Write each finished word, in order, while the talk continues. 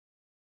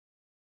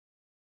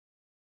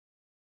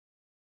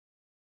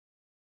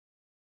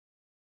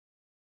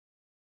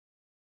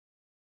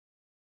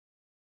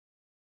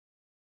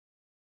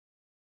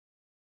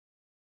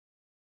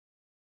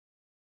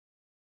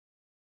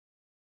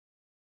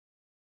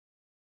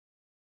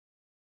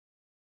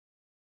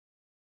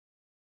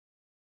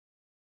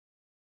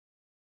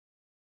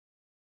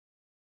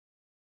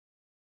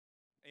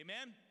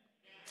Amen?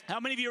 How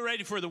many of you are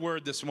ready for the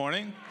word this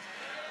morning?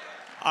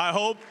 I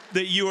hope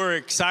that you are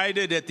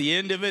excited at the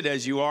end of it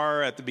as you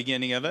are at the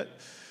beginning of it.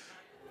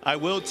 I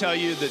will tell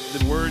you that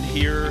the word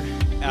here...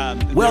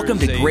 Welcome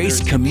to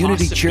Grace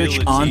Community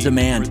Church On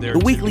Demand, the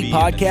weekly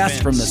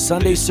podcast from the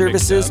Sunday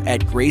services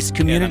at Grace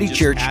Community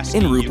Church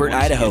in Rupert,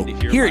 Idaho.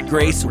 Here at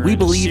Grace, we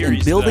believe in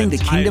building the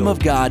kingdom of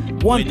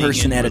God one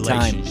person at a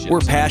time. We're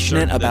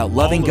passionate about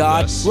loving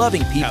God,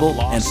 loving people,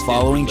 and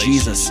following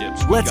Jesus.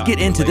 Let's get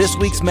into this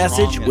week's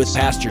message with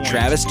Pastor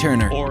Travis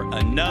Turner. Or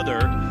another,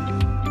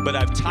 but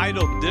I've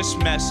titled this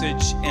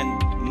message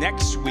and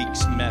next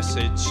week's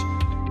message,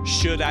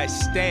 Should I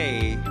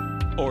Stay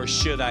or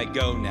Should I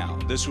Go Now?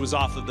 This was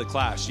off of The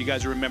Clash. You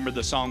guys remember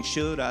the song,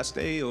 Should I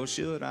Stay or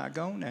Should I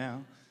Go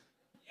Now?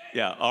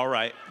 Yeah, all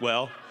right.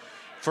 Well,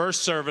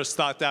 first service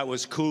thought that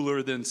was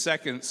cooler than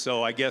second,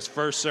 so I guess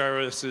first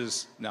service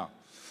is, no.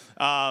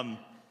 But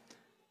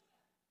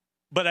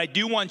I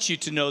do want you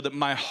to know that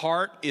my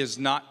heart is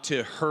not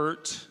to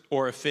hurt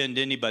or offend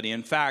anybody.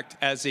 In fact,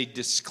 as a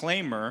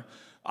disclaimer,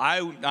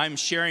 I'm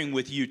sharing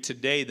with you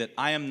today that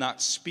I am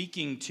not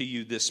speaking to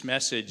you this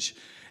message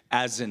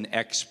as an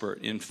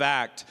expert. In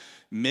fact,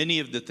 many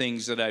of the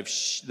things that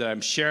I'm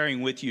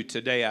sharing with you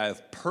today, I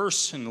have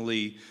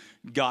personally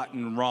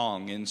gotten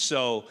wrong. And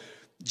so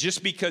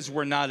just because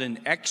we're not an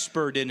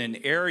expert in an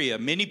area,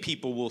 many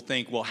people will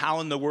think, well, how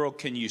in the world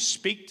can you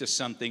speak to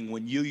something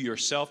when you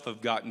yourself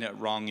have gotten it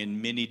wrong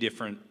in many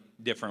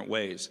different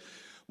ways?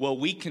 Well,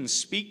 we can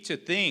speak to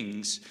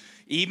things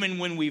even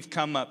when we've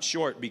come up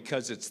short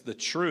because it's the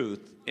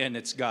truth and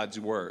it's God's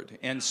word.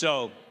 And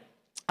so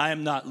I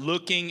am not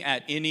looking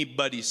at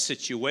anybody's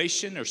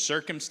situation or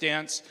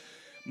circumstance.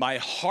 My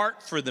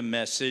heart for the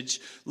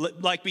message,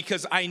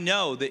 because I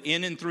know that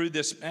in and through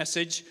this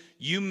message,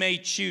 you may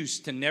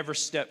choose to never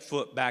step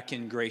foot back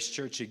in Grace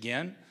Church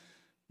again.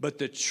 But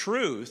the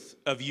truth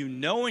of you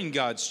knowing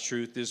God's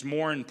truth is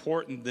more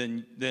important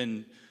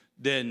than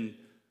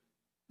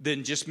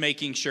just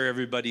making sure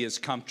everybody is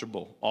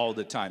comfortable all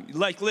the time.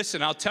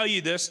 Listen, I'll tell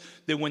you this,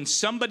 that when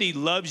somebody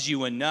loves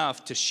you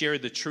enough to share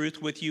the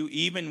truth with you,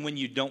 even when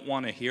you don't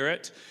want to hear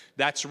it,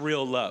 that's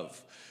real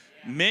love.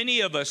 Many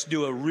of us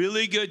do a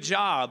really good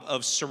job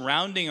of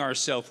surrounding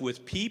ourselves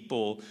with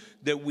people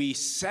that we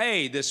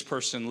say this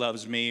person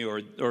loves me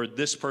or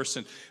this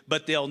person,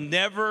 but they'll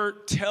never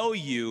tell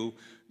you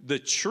the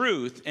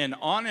truth. And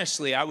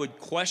honestly, I would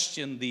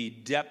question the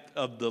depth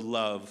of the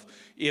love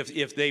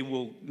if they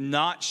will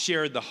not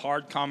share the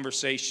hard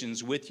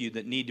conversations with you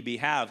that need to be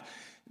had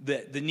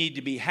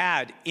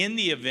in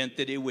the event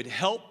that it would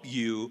help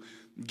you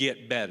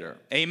get better.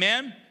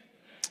 Amen?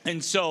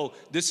 And so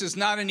this is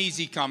not an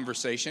easy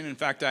conversation. In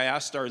fact, I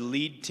asked our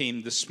lead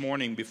team this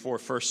morning before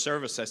first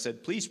service, I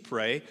said, please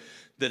pray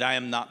that I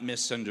am not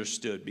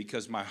misunderstood,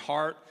 because my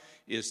heart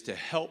is to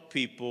help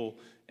people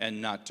and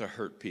not to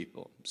hurt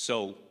people.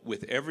 So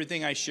with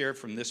everything I share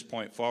from this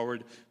point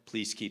forward,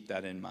 please keep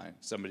that in mind.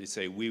 Somebody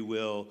say, we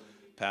will,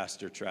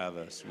 Pastor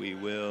Travis. We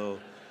will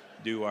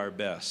do our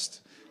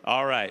best.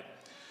 All right.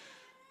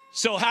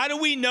 So how do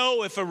we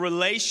know if a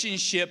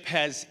relationship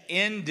has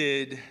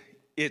ended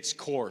its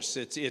course?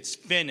 It's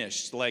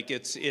finished. Like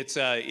it's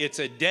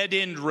a dead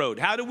end road.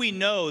 How do we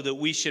know that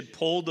we should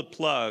pull the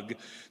plug,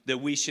 that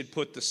we should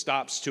put the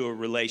stops to a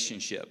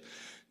relationship?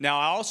 Now,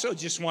 I also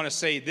just want to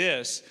say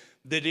this,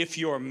 that if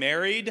you're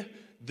married,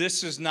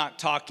 this is not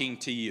talking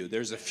to you.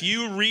 There's a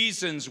few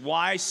reasons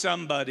why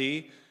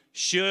somebody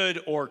should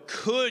or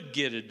could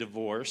get a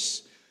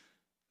divorce.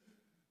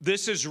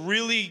 This is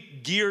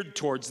really geared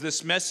towards,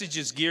 this message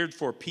is geared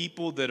for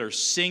people that are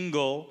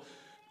single,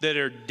 that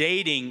are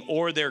dating,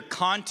 or they're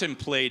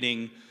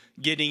contemplating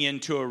getting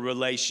into a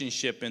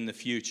relationship in the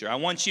future. I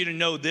want you to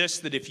know this,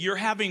 that if you're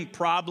having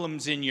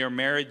problems in your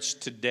marriage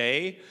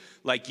today,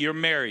 like you're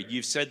married,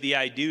 you've said the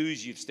I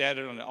do's, you've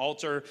standed on the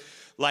altar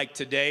like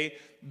today,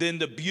 then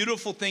the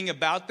beautiful thing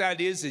about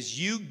that is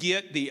you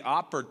get the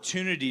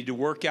opportunity to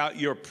work out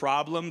your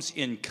problems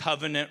in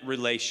covenant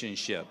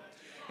relationship.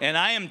 And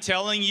I am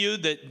telling you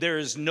that there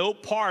is no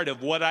part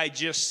of what I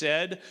just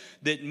said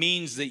that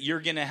means that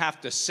you're going to have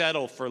to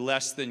settle for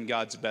less than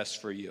God's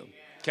best for you.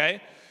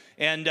 Okay?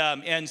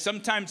 And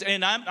sometimes,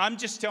 and I'm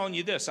just telling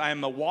you this, I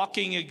am a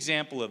walking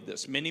example of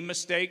this. Many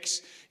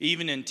mistakes,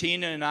 even in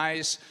Tina and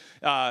I's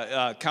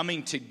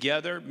coming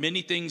together,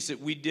 many things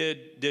that we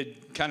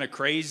did kind of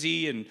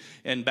crazy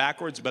and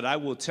backwards, but I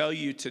will tell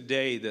you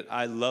today that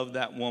I love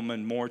that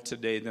woman more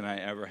today than I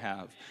ever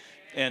have.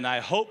 And I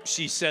hope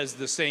she says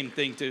the same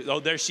thing to, oh,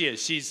 there she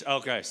is. She's,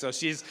 okay, so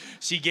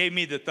she gave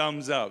me the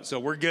thumbs up, so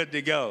we're good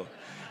to go.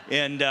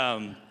 And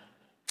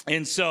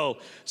so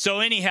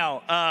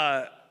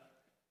anyhow,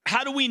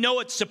 how do we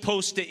know it's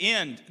supposed to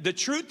end? The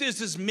truth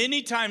is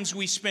many times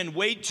we spend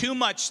way too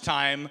much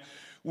time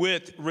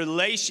in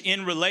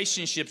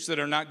relationships that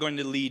are not going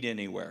to lead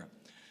anywhere.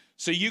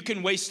 So you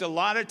can waste a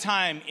lot of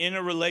time in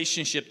a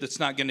relationship that's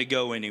not going to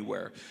go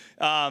anywhere.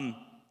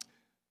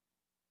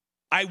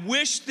 I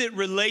wish that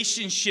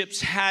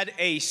relationships had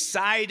a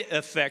side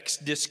effects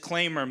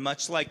disclaimer,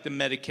 much like the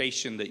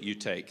medication that you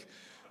take.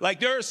 Like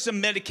there are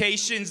some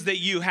medications that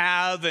you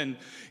have, and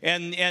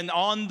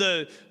on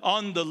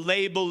the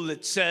label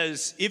it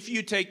says, if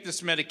you take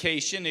this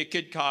medication, it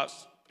could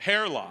cause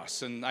hair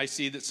loss. And I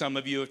see that some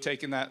of you have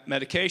taken that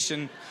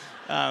medication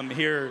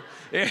here.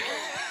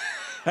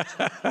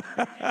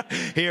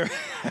 Here,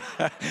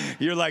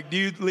 you're like,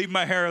 dude, leave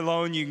my hair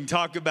alone. You can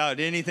talk about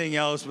anything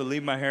else, but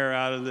leave my hair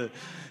out of the.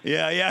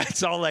 Yeah,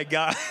 it's all I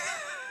got.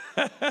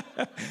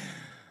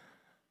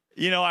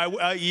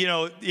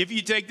 If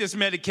you take this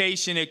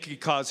medication, it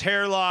could cause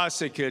hair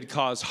loss, it could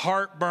cause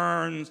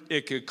heartburn,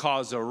 it could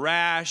cause a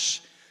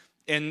rash,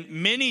 and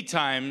many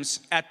times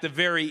at the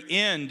very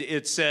end,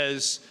 it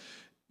says,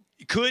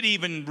 could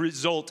even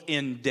result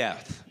in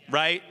death,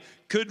 right?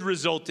 Could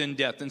result in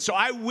death. And so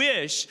I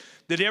wish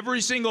that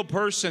every single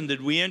person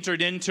that we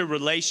entered into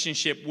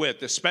relationship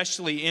with,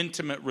 especially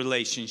intimate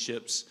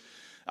relationships,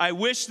 I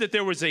wish that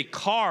there was a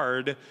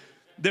card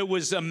that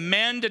was a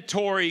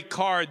mandatory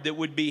card that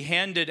would be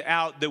handed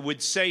out that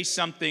would say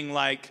something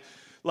like,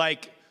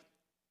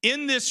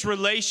 in this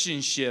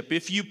relationship,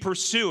 if you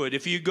pursue it,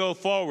 if you go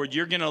forward,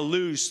 you're going to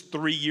lose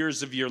 3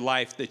 years of your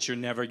life that you're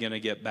never going to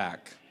get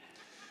back.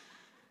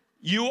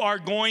 You are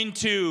going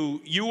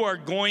to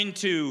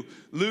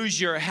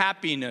lose your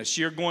happiness.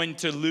 You're going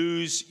to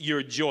lose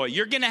your joy.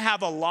 You're going to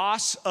have a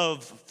loss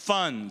of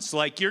funds.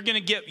 Like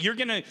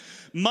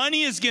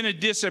money is going to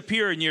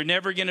disappear, and you're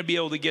never going to be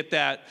able to get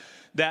that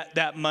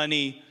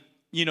money,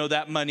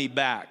 that money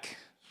back.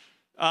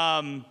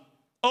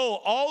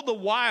 All the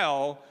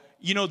while,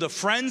 the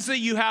friends that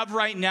you have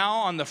right now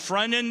on the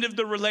front end of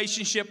the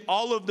relationship,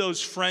 all of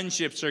those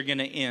friendships are going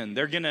to end.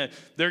 They're going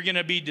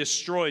to be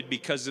destroyed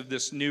because of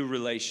this new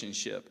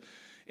relationship.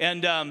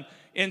 And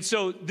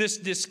so this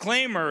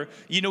disclaimer,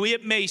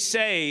 it may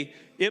say,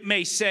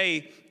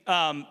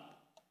 over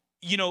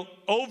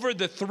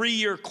the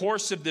 3-year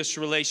course of this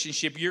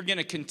relationship, you're going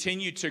to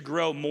continue to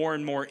grow more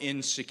and more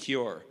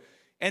insecure.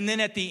 And then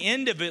at the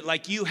end of it,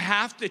 you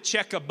have to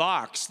check a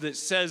box that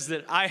says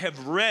that I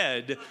have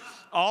read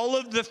all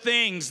of the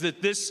things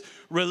that this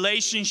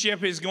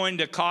relationship is going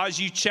to cause.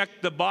 You check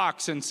the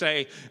box and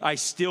say, I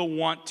still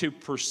want to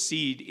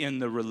proceed in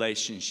the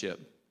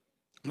relationship.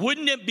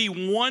 Wouldn't it be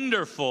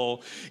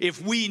wonderful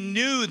if we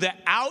knew the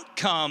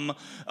outcome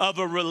of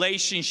a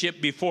relationship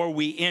before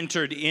we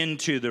entered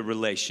into the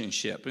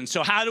relationship? And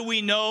so how do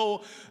we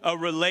know a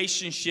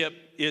relationship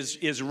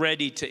is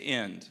ready to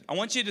end? I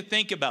want you to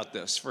think about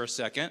this for a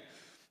second.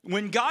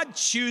 When God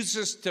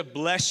chooses to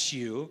bless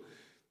you,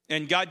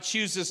 and God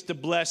chooses to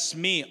bless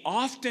me,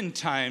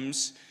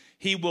 oftentimes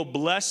he will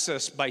bless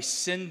us by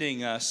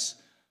sending us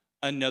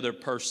another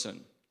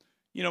person.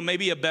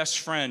 Maybe a best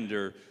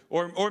friend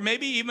or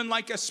maybe even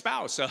like a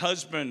spouse, a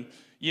husband,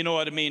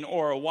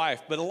 or a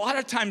wife. But a lot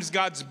of times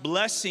God's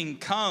blessing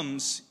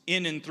comes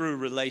in and through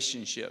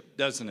relationship,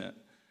 doesn't it?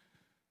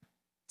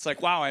 It's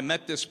like, wow, I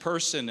met this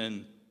person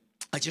and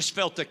I just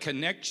felt a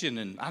connection,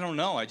 and I don't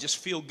know, I just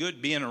feel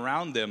good being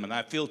around them, and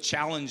I feel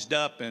challenged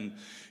up and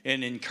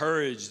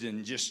encouraged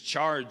and just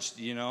charged,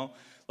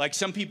 Like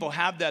some people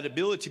have that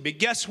ability, but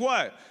guess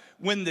what?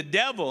 When the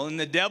devil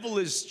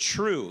is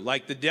true,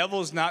 the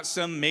devil is not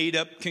some made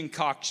up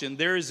concoction.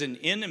 There is an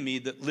enemy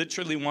that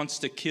literally wants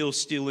to kill,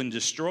 steal, and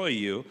destroy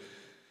you.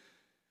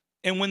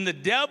 And when the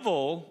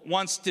devil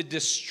wants to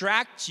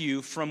distract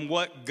you from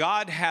what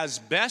God has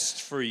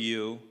best for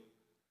you,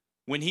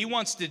 when he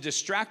wants to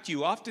distract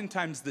you,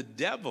 oftentimes the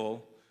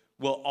devil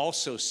will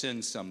also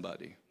send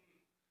somebody.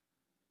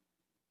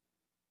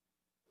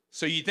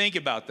 So you think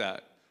about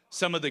that.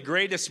 Some of the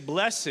greatest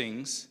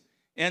blessings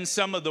and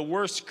some of the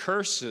worst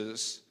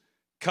curses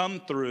come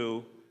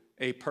through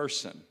a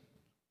person.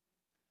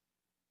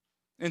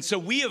 And so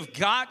we have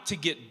got to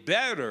get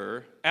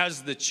better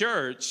as the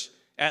church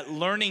at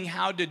learning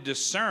how to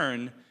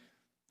discern,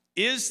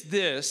 is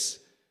this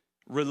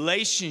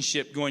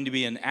relationship going to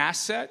be an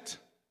asset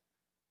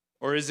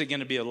or is it going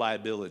to be a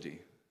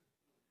liability?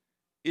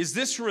 Is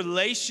this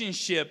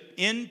relationship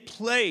in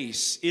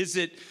place? Is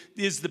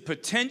the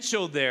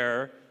potential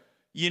there,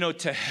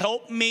 to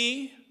help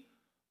me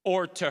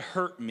or to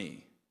hurt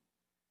me?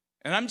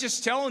 And I'm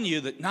just telling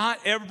you that not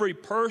every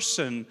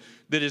person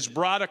that is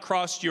brought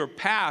across your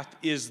path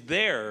is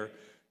there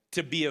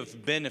to be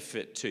of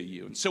benefit to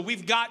you. And so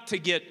we've got to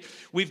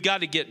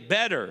get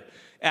better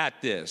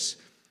at this.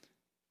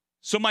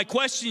 So my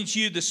question to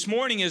you this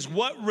morning is,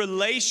 what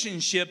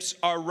relationships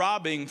are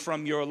robbing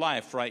from your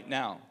life right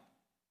now?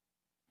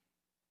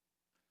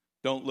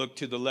 Don't look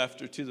to the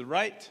left or to the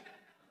right.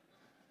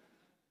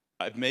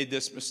 I've made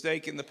this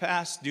mistake in the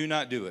past. Do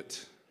not do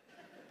it.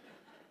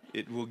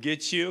 It will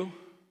get you.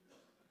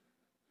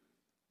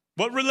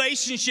 What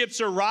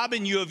relationships are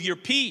robbing you of your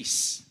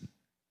peace?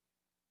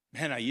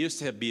 Man, I used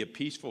to be a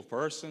peaceful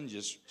person,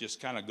 just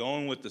kind of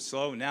going with the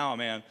flow. Now,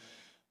 man,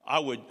 I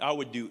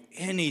would do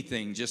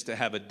anything just to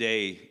have a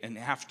day, an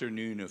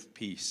afternoon of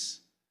peace.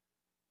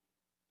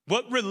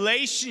 What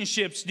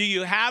relationships do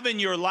you have in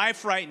your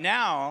life right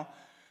now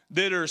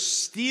that are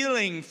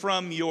stealing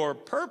from your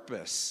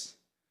purpose?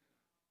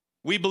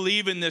 We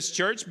believe in this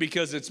church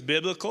because it's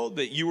biblical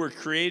that you were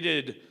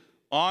created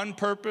on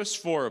purpose,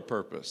 for a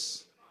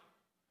purpose.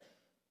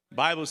 The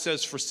Bible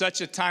says, for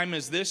such a time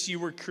as this, you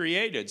were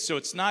created. So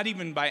it's not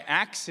even by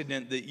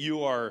accident that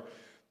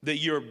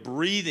you're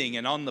breathing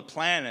and on the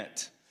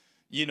planet,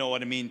 you know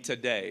what I mean,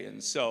 today.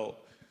 And so,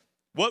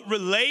 what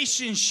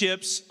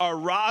relationships are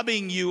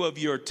robbing you of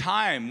your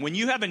time? When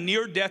you have a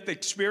near-death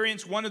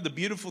experience, one of the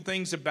beautiful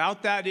things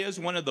about that is,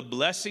 one of the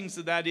blessings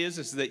of that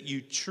is that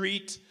you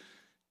treat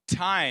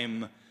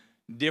time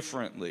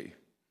differently.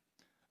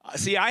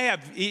 See, I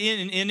have,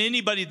 in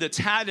anybody that's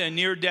had a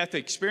near-death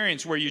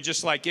experience where you're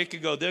just like, it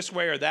could go this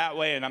way or that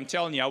way, and I'm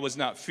telling you, I was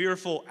not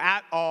fearful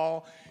at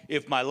all.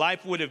 If my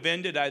life would have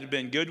ended, I'd have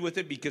been good with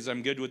it because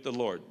I'm good with the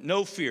Lord.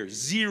 No fear,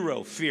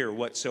 zero fear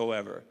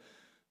whatsoever.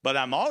 But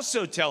I'm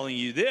also telling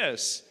you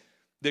this,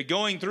 that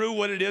going through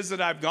what it is that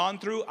I've gone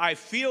through, I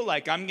feel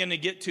like I'm going to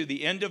get to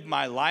the end of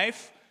my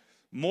life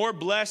more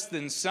blessed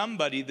than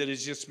somebody that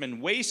has just been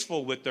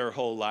wasteful with their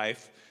whole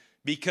life,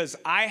 because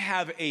I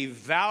have a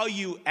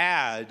value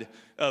add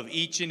of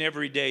each and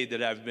every day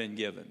that I've been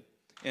given.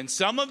 And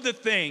some of the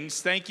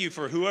things, thank you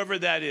for whoever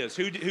that is.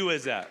 Who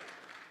is that?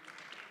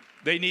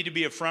 They need to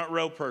be a front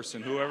row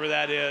person, whoever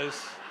that is.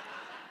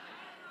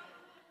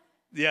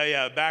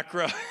 Yeah, back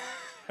row.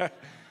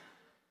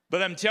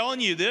 But I'm telling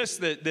you this,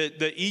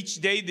 that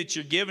each day that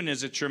you're given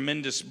is a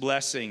tremendous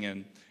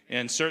blessing,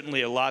 and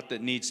certainly a lot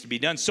that needs to be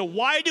done. So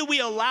why do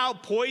we allow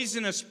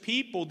poisonous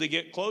people to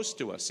get close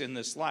to us in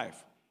this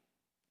life?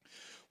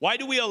 Why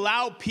do we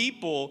allow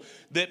people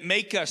that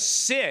make us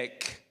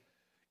sick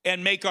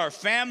and make our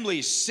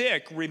families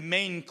sick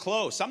remain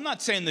close? I'm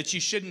not saying that you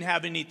shouldn't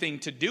have anything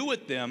to do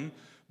with them,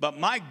 but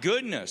my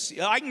goodness,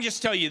 I can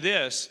just tell you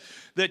this,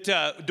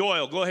 that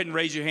Doyle, go ahead and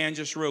raise your hand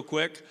just real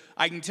quick.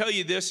 I can tell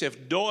you this,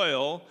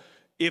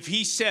 if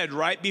he said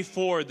right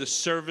before the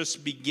service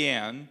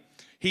began,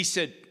 he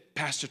said,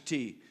 Pastor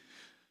T,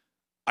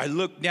 I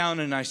looked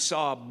down and I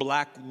saw a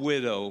black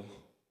widow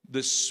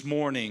this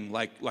morning,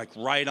 like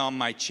right on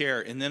my chair.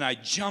 And then I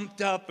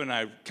jumped up and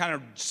I kind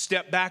of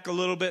stepped back a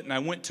little bit and I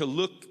went to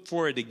look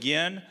for it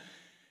again.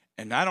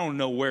 And I don't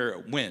know where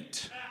it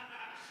went.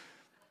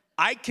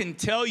 I can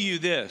tell you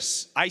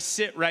this. I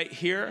sit right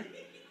here.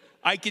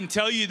 I can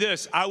tell you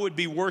this. I would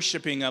be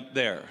worshiping up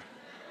there.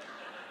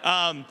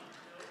 And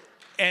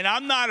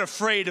I'm not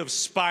afraid of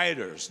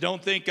spiders.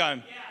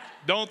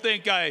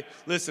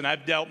 Listen,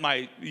 I've dealt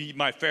my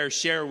fair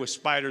share with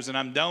spiders and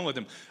I'm done with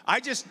them.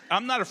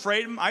 I'm not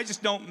afraid of them. I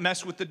just don't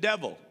mess with the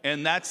devil.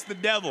 And that's the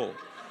devil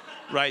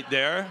right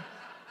there.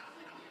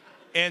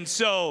 And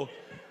so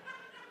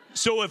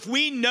if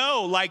we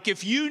know, like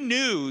if you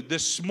knew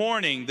this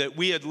morning that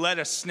we had let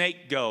a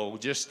snake go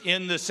just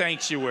in the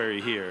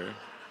sanctuary here,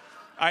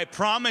 I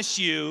promise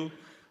you,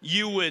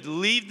 you would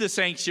leave the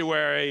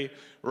sanctuary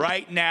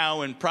right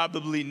now and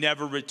probably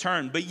never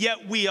return. But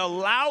yet we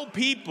allow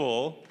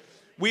people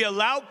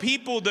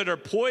that are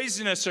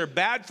poisonous or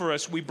bad for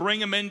us. We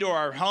bring them into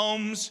our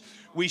homes.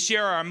 We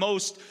share our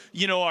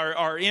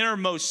our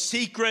innermost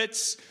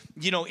secrets,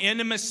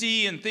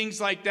 intimacy and things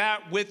like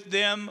that with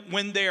them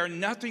when they are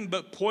nothing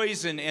but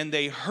poison and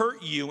they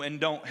hurt you and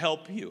don't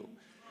help you.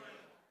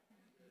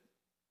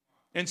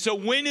 And so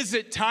when is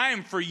it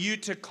time for you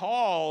to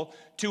call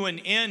to an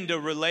end a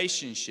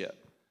relationship?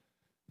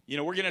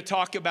 We're going to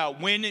talk about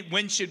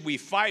when should we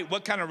fight?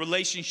 What kind of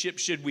relationship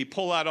should we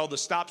pull out all the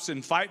stops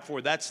and fight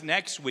for? That's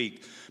next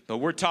week. But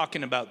we're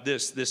talking about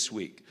this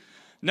week.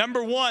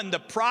 Number one, the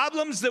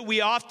problems that we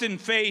often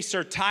face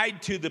are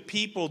tied to the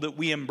people that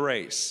we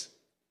embrace.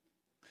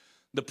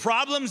 The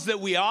problems that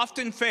we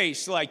often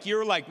face,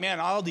 you're like, man,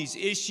 all these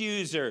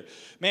issues are,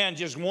 man,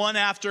 just one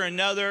after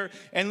another.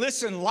 And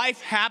listen, life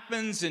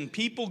happens and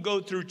people go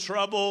through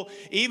trouble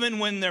even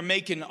when they're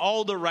making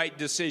all the right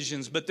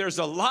decisions. But there's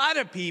a lot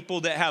of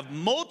people that have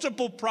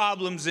multiple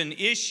problems and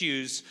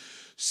issues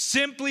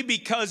simply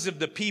because of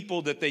the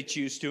people that they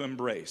choose to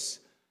embrace.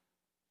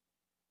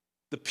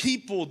 The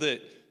people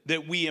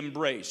that we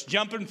embrace.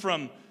 Jumping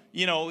from,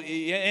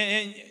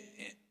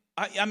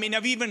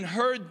 I've even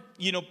heard,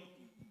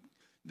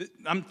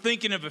 I'm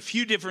thinking of a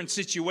few different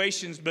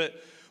situations, but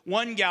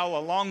one gal a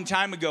long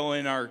time ago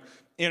in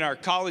our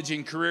college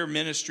and career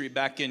ministry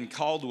back in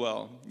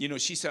Caldwell,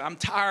 she said, I'm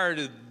tired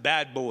of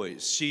bad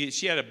boys.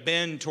 She had a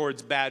bend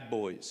towards bad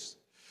boys.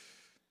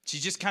 She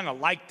just kind of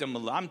liked them a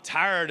lot. I'm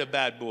tired of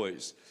bad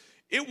boys.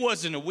 It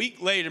wasn't a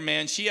week later,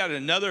 man, she had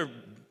another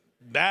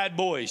bad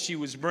boy she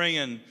was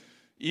bringing,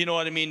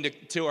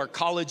 to our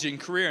college and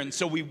career. And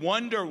so we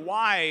wonder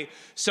why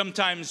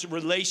sometimes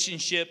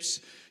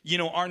relationships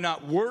are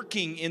not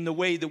working in the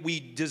way that we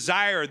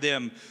desire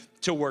them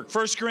to work.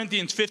 1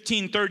 Corinthians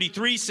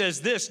 15:33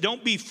 says this,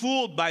 don't be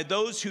fooled by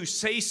those who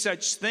say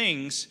such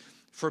things,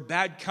 for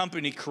bad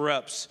company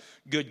corrupts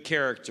good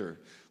character.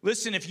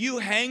 Listen, if you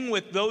hang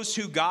with those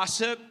who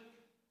gossip,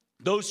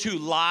 those who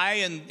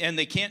lie and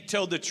they can't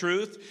tell the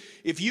truth,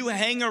 if you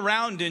hang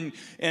around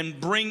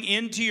and bring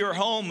into your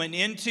home and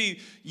into,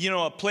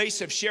 a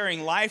place of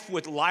sharing life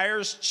with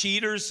liars,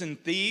 cheaters, and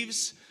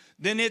thieves,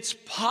 then it's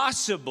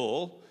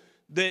possible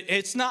that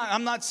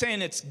I'm not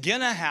saying it's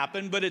gonna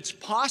happen, but it's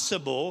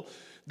possible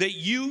that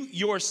you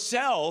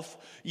yourself,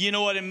 you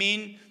know what I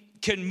mean,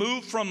 can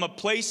move from a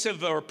place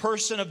of, or a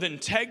person of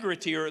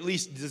integrity, or at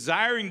least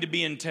desiring to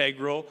be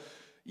integral,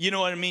 you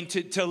know what I mean,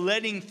 to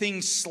letting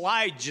things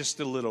slide just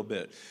a little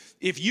bit.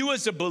 If you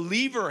as a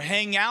believer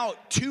hang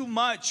out too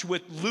much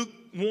with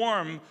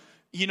lukewarm,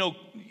 you know,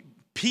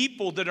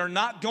 people that are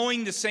not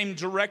going the same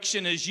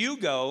direction as you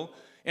go,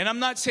 and I'm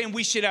not saying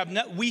we should have,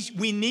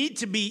 we need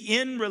to be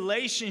in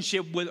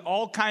relationship with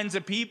all kinds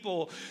of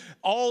people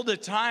all the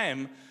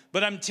time.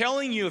 But I'm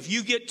telling you, if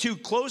you get too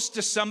close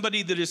to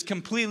somebody that is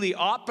completely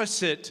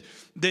opposite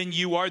than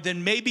you are,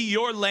 then maybe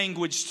your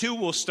language too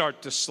will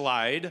start to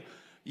slide.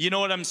 You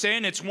know what I'm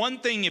saying? It's one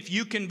thing if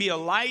you can be a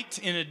light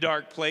in a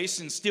dark place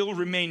and still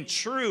remain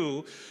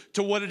true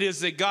to what it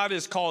is that God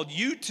has called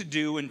you to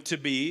do and to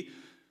be.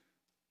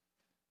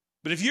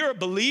 But if you're a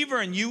believer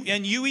and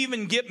you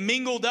even get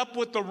mingled up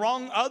with the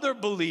wrong other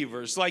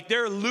believers, like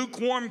they're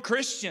lukewarm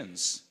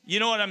Christians, you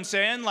know what I'm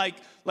saying? Like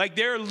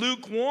they're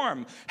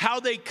lukewarm. How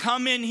they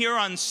come in here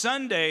on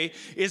Sunday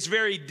is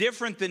very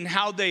different than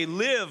how they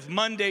live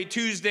Monday,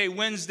 Tuesday,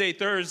 Wednesday,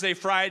 Thursday,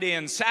 Friday,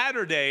 and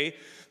Saturday.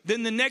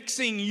 Then the next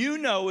thing you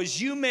know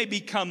is you may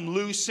become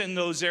loose in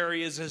those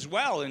areas as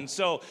well. And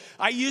so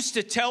I used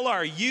to tell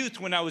our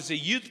youth when I was a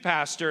youth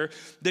pastor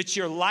that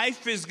your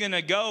life is going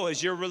to go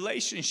as your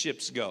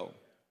relationships go.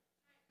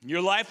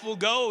 Your life will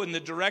go in the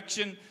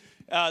direction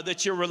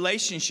that your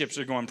relationships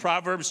are going.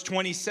 Proverbs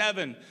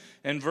 27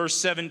 and verse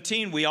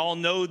 17, we all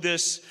know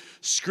this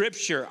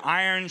scripture.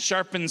 Iron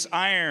sharpens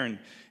iron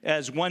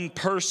as one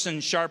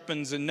person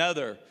sharpens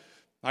another.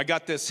 I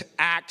got this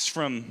axe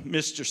from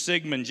Mr.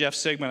 Sigmund, Jeff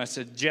Sigmund. I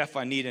said, Jeff,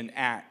 I need an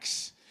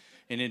axe.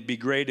 And it'd be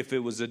great if it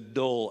was a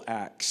dull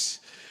axe.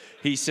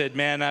 He said,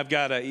 man, I've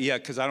got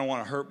because I don't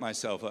want to hurt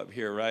myself up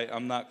here, right?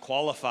 I'm not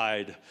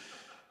qualified.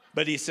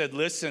 But he said,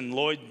 listen,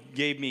 Lloyd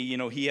gave me,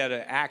 he had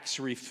an axe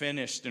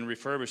refinished and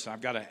refurbished.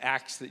 I've got an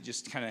axe that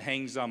just kind of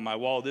hangs on my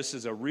wall. This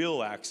is a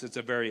real axe. It's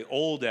a very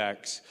old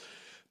axe,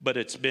 but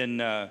it's been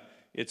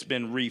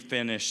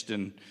refinished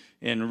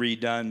and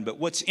redone. But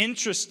what's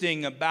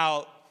interesting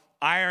about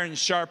iron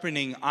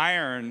sharpening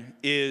iron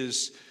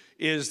is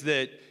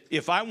that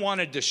if I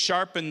wanted to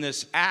sharpen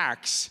this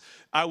axe,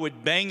 I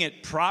would bang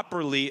it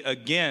properly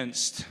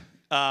against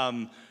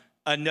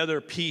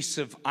another piece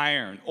of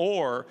iron,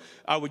 or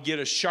I would get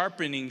a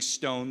sharpening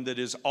stone that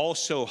is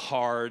also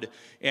hard,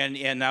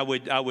 and I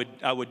would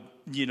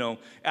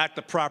at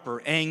the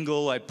proper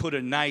angle, I'd put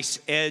a nice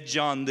edge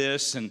on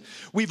this. And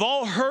we've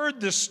all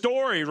heard the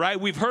story, right?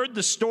 We've heard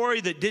the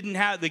story that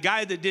the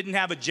guy that didn't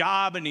have a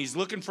job, and he's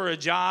looking for a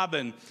job,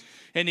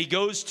 and he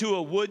goes to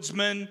a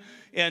woodsman,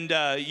 and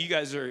you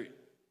guys are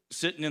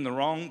sitting in the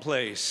wrong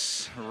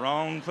place.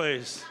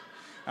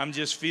 I'm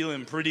just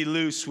feeling pretty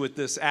loose with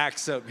this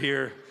axe up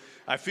here.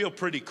 I feel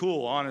pretty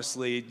cool,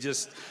 honestly.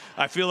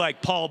 I feel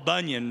like Paul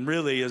Bunyan,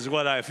 really, is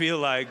what I feel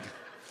like.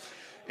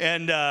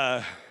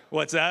 And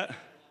what's that?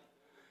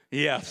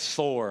 Yeah,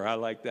 Thor. I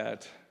like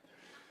that.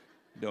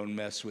 Don't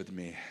mess with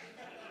me.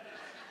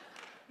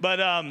 But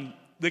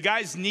the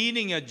guy's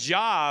needing a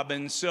job,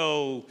 and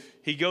so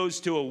he goes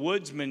to a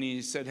woodsman.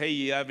 He said, hey,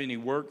 you have any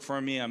work for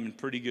me? I'm in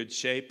pretty good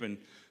shape. And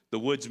the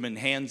woodsman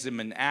hands him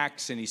an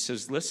axe, and he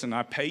says, listen,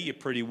 I pay you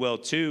pretty well,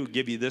 too,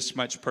 give you this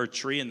much per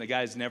tree. And the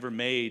guy's never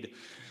made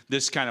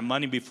this kind of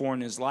money before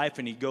in his life,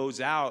 and he goes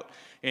out,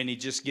 and he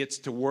just gets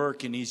to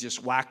work, and he's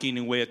just whacking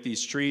away at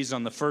these trees.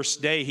 On the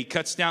first day, he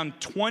cuts down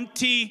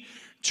 20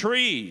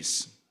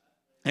 trees,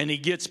 and he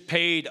gets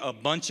paid a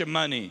bunch of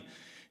money.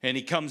 And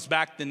he comes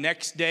back the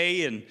next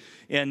day,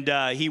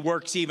 and he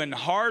works even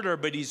harder,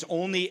 but he's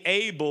only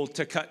able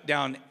to cut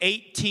down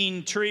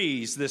 18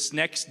 trees this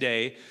next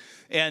day.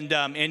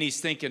 And he's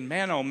thinking,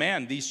 man, oh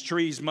man, these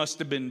trees must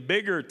have been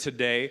bigger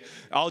today.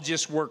 I'll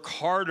just work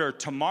harder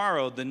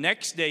tomorrow. The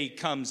next day he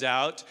comes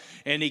out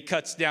and he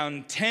cuts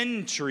down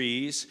 10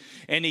 trees,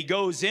 and he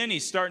goes in,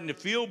 he's starting to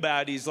feel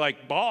bad. He's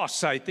like,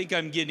 boss, I think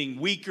I'm getting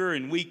weaker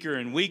and weaker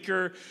and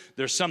weaker.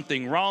 There's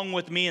something wrong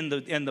with me. And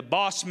the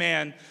boss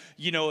man,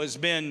 has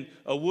been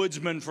a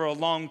woodsman for a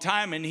long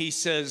time. And he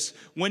says,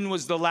 when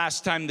was the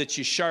last time that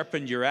you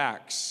sharpened your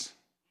axe?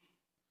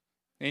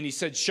 And he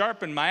said,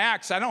 sharpen my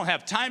axe. I don't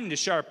have time to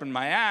sharpen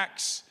my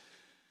axe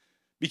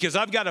because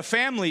I've got a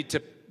family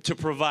to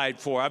provide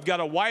for. I've got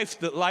a wife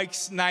that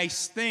likes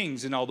nice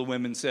things. And all the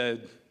women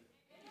said,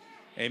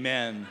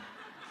 amen.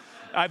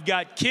 I've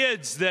got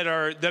kids that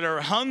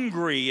are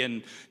hungry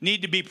and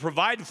need to be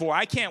provided for.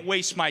 I can't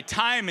waste my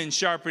time in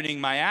sharpening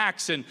my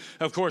axe. And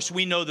of course,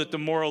 we know that the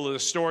moral of the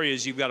story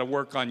is you've got to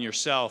work on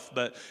yourself.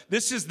 But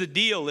this is the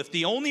deal. If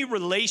the only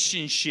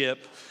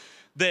relationship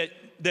that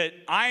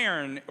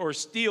iron or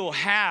steel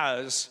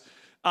has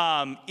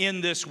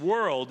in this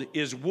world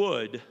is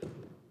wood,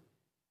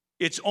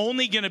 it's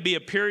only going to be a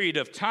period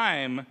of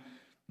time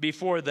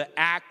before the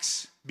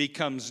axe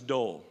becomes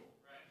dull.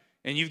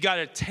 And you've got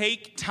to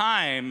take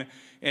time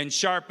and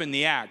sharpen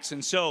the axe.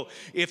 And so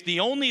if the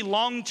only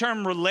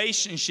long-term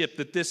relationship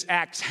that this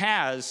axe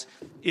has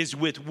is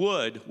with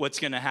wood, what's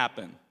going to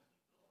happen?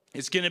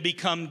 It's going to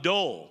become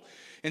dull.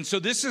 And so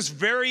this is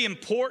very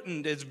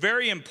important. It's a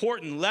very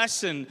important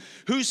lesson.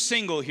 Who's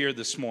single here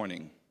this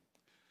morning?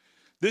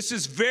 This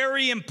is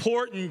very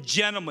important,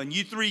 gentlemen.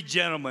 You three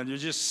gentlemen, you're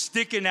just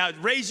sticking out.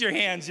 Raise your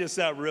hands just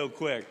out real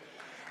quick.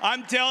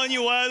 I'm telling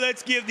you what,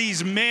 let's give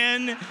these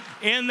men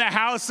in the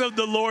house of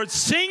the Lord,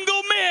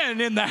 single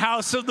men in the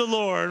house of the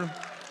Lord.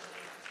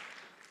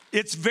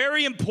 It's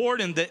very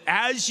important that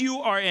as you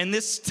are, and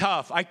this is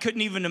tough, I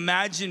couldn't even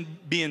imagine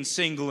being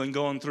single and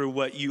going through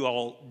what you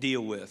all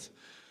deal with.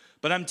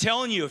 But I'm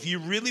telling you, if you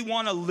really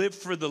want to live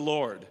for the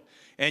Lord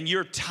and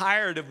you're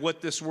tired of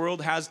what this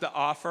world has to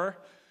offer,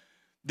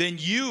 then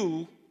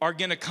you are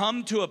going to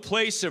come to a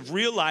place of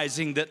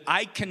realizing that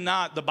I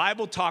cannot, the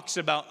Bible talks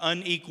about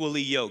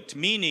unequally yoked,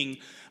 meaning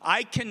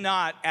I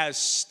cannot, as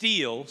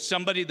steel,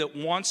 somebody that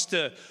wants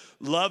to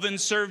love and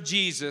serve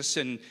Jesus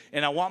and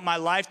I want my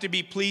life to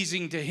be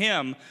pleasing to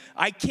him,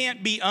 I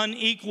can't be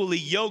unequally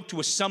yoked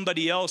with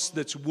somebody else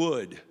that's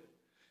wood.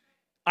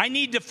 I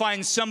need to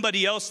find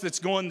somebody else that's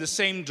going the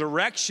same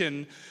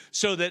direction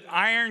so that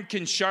iron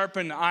can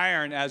sharpen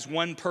iron as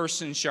one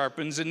person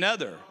sharpens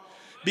another.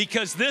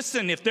 Because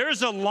listen, if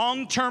there's a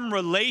long-term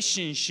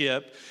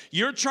relationship,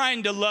 you're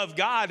trying to love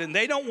God and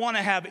they don't want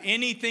to have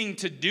anything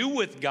to do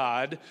with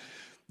God,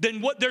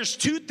 then there's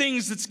two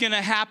things that's going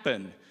to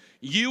happen.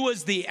 You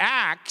as the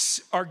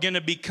axe are going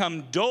to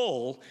become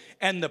dull,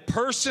 and the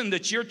person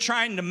that you're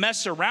trying to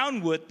mess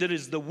around with that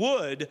is the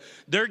wood,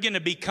 they're going to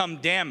become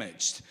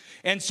damaged.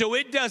 And so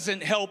it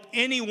doesn't help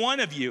any one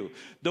of you.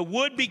 The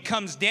wood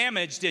becomes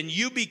damaged and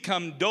you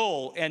become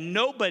dull, and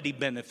nobody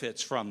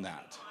benefits from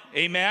that.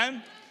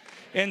 Amen?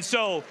 And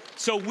so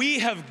we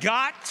have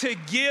got to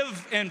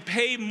give and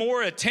pay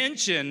more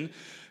attention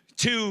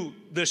to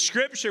the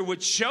scripture,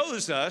 which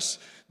shows us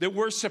that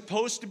we're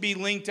supposed to be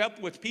linked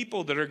up with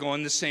people that are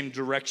going the same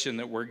direction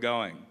that we're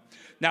going.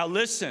 Now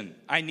listen,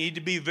 I need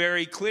to be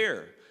very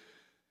clear.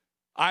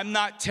 I'm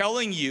not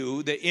telling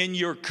you that in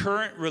your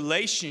current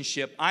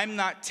relationship, I'm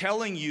not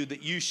telling you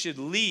that you should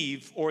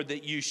leave or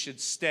that you should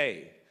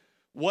stay.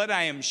 What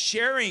I am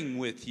sharing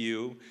with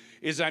you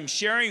is I'm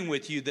sharing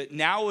with you that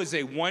now is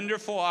a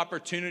wonderful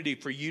opportunity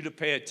for you to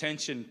pay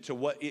attention to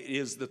what it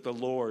is that the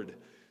Lord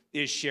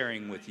is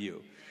sharing with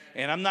you.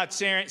 And I'm not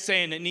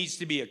saying it needs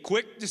to be a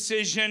quick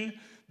decision,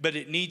 but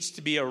it needs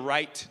to be a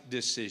right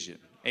decision.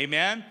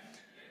 Amen?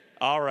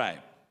 All right.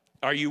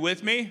 Are you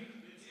with me?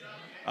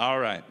 All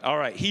right.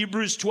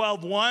 Hebrews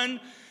 12:1,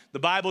 the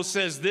Bible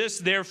says this,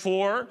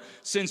 therefore,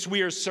 since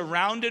we are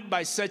surrounded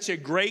by such a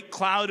great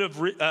crowd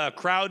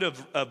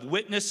of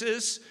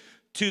witnesses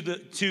to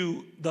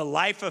the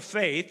life of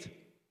faith,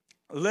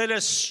 let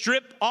us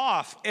strip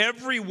off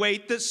every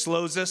weight that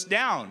slows us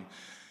down.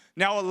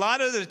 Now, a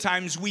lot of the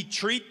times we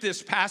treat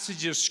this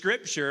passage of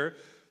scripture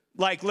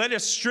like, let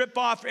us strip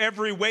off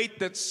every weight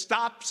that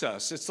stops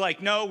us. It's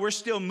like, no, we're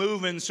still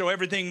moving, so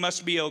everything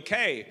must be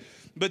okay.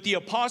 But the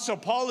Apostle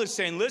Paul is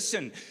saying,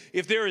 listen,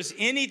 if there is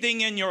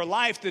anything in your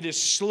life that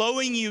is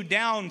slowing you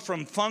down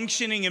from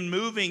functioning and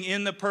moving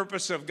in the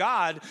purpose of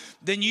God,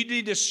 then you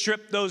need to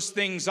strip those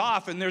things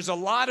off. And there's a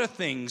lot of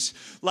things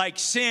like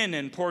sin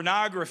and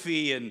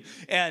pornography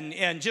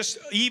and just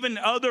even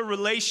other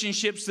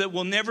relationships that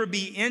will never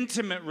be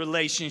intimate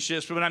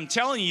relationships. But I'm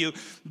telling you,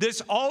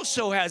 this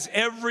also has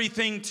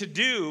everything to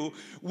do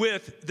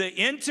with the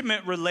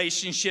intimate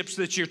relationships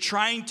that you're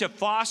trying to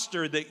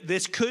foster, that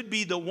this could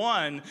be the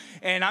one.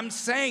 And I'm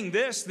saying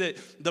this, that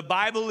the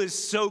Bible is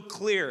so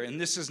clear, and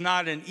this is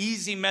not an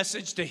easy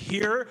message to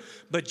hear,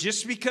 but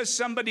just because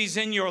somebody's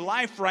in your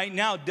life right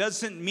now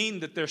doesn't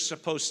mean that they're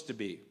supposed to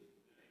be.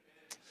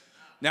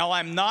 Now,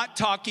 I'm not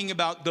talking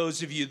about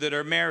those of you that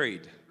are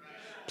married.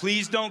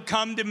 Please don't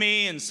come to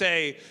me and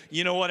say,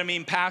 you know what I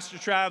mean, Pastor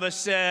Travis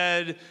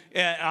said,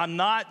 I'm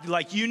not,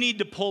 like, you need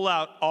to pull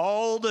out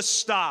all the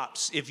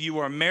stops. If you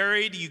are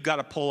married, you got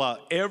to pull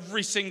out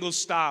every single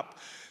stop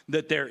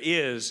that there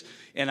is.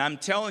 And I'm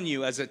telling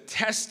you, as a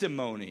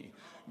testimony,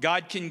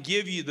 God can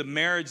give you the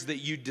marriage that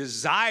you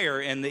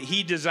desire and that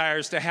he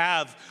desires to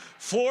have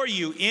for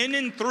you in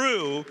and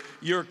through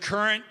your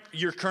current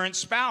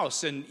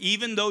spouse. And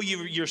even though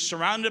you're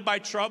surrounded by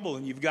trouble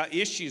and you've got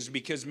issues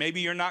because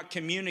maybe you're not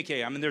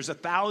communicating, I mean, there's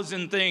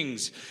 1,000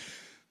 things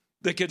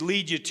that could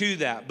lead you to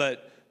that.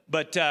 But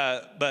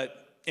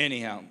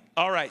anyhow,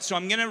 all right. So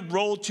I'm going to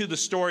roll to the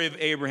story of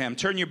Abraham.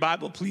 Turn your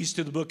Bible, please,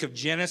 to the book of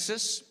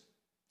Genesis.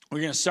 We're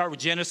going to start with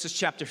Genesis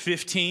chapter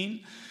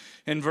 15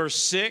 and verse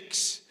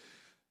 6.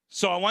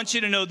 So I want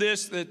you to know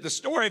this, that the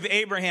story of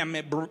Abraham,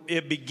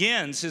 it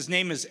begins, his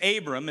name is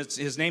Abram,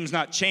 his name's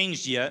not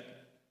changed yet,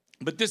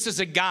 but this is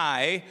a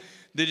guy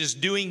that is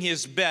doing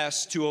his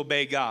best to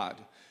obey God.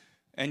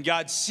 And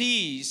God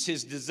sees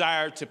his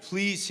desire to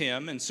please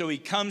him, and so he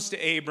comes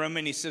to Abram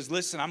and he says,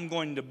 listen, I'm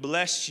going to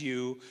bless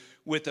you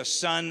with a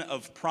son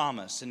of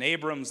promise. And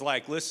Abram's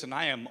like, listen,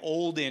 I am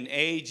old in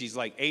age. He's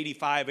like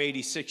 85,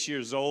 86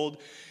 years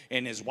old.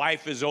 And his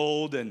wife is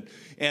old, and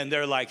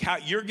they're like, how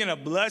you're going to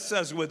bless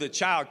us with a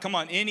child? Come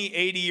on, any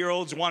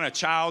 80-year-olds want a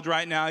child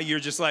right now?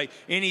 You're just like,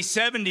 any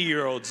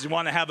 70-years-olds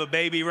want to have a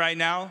baby right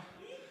now?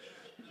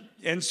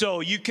 And so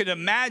you can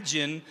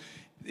imagine,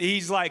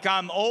 he's like,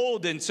 I'm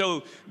old. And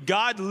so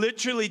God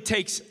literally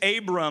takes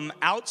Abram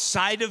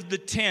outside of the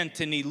tent,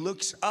 and he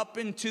looks up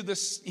into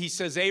he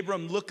says,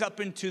 Abram, look up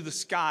into the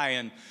sky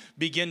and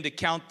begin to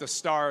count the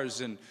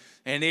stars.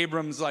 And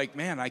Abram's like,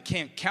 man, I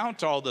can't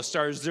count all the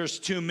stars. There's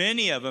too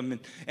many of them.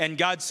 And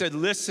God said,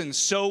 listen,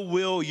 so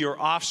will your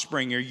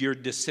offspring or your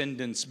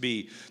descendants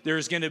be.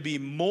 There's going to be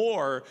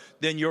more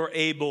than you're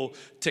able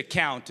to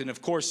count. And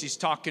of course, he's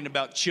talking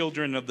about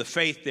children of the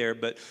faith there.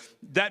 But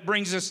that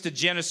brings us to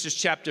Genesis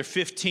chapter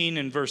 15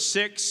 and verse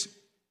 6.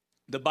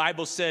 The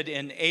Bible said,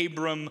 and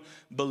Abram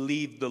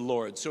believed the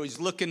Lord. So he's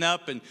looking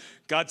up, and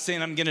God's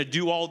saying, I'm going to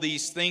do all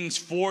these things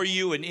for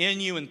you and in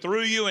you and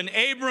through you. And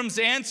Abram's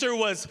answer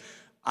was,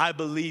 I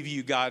believe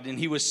you, God. And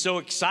he was so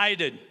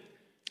excited.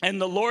 And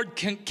the Lord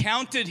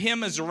counted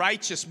him as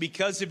righteous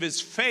because of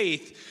his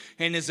faith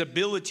and his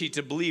ability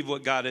to believe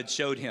what God had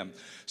showed him.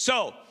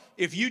 So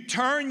if you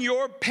turn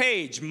your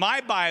page,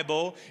 my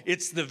Bible,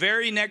 it's the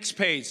very next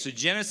page. So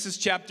Genesis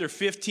chapter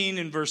 15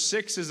 and verse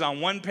 6 is on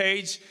one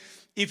page.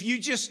 If you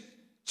just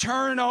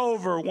turn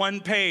over one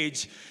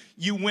page,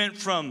 you went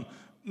from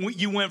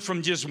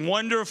just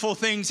wonderful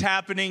things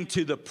happening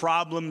to the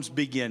problems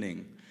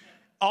beginning.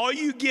 All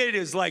you get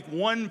is like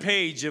one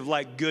page of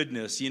like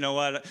goodness. You know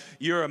what?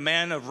 You're a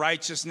man of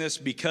righteousness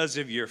because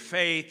of your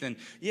faith. And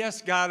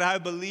yes, God, I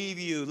believe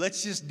you.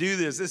 Let's just do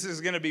this. This is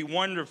going to be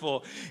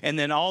wonderful. And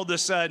then all of a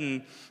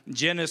sudden,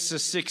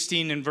 Genesis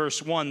 16 and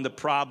verse 1, the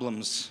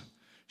problems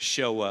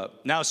show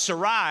up. Now,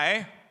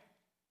 Sarai,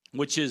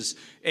 which is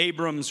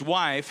Abram's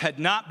wife, had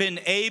not been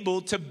able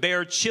to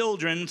bear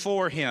children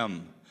for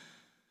him.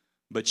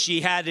 But she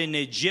had an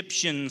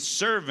Egyptian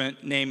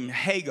servant named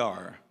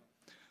Hagar.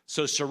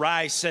 So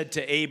Sarai said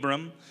to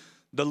Abram,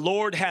 the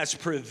Lord has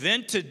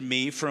prevented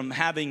me from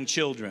having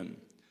children.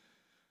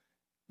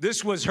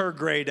 This was her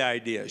great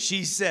idea.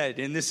 She said,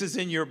 and this is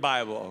in your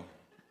Bible,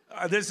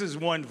 this is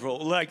wonderful.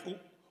 Like,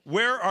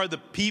 where are the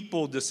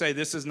people to say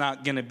this is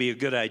not going to be a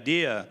good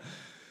idea?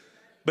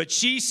 But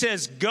she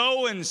says,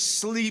 go and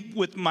sleep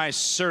with my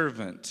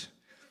servant.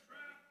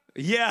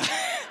 Yeah,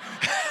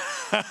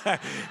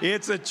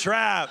 it's a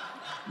trap.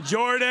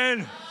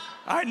 Jordan,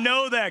 I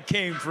know that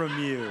came from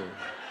you.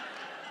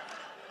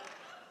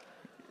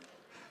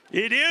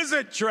 It is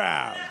a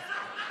trap.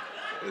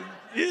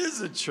 It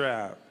is a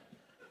trap.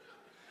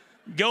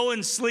 Go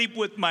and sleep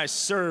with my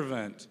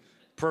servant.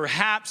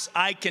 Perhaps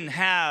I can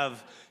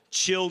have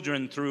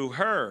children through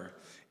her.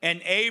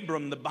 And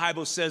Abram, the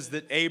Bible says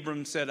that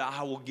Abram said,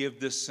 I will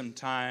give this some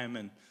time,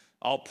 and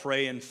I'll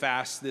pray and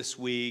fast this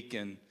week.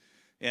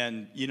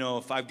 And you know,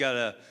 if I've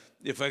got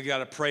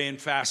to pray and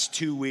fast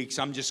 2 weeks,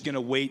 I'm just going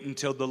to wait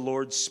until the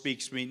Lord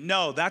speaks to me.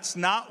 No, that's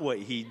not what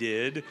he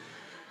did.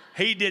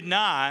 He did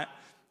not.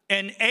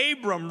 And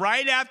Abram,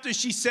 right after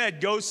she said,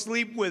 go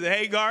sleep with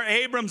Hagar,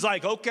 Abram's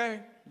like, okay,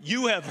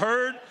 you have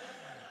heard.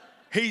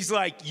 He's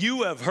like,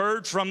 you have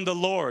heard from the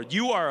Lord.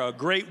 You are a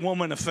great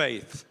woman of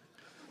faith.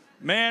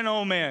 Man,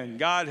 oh man,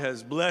 God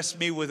has blessed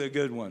me with a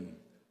good one.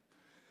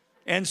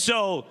 And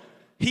so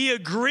he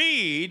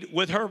agreed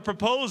with her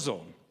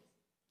proposal.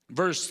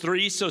 Verse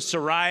 3, so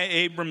Sarai,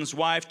 Abram's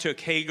wife, took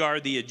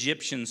Hagar, the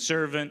Egyptian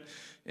servant,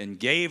 and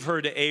gave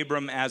her to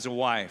Abram as a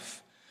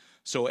wife.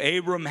 So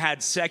Abram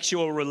had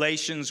sexual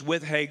relations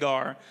with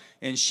Hagar,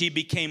 and she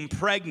became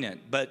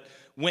pregnant. But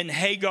when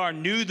Hagar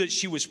knew that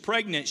she was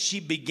pregnant, she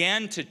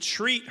began to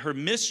treat her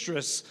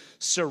mistress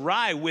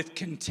Sarai with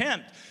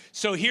contempt.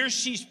 So here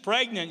she's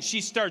pregnant.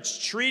 She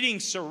starts treating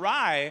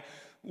Sarai,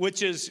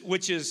 which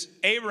is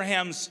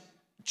Abraham's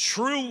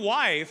true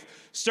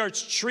wife,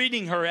 starts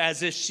treating her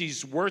as if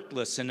she's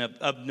worthless and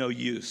of no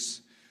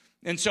use.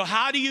 And so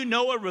how do you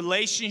know a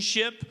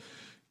relationship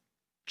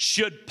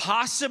should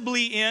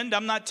possibly end?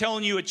 I'm not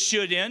telling you it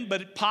should end,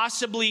 but it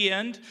possibly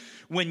end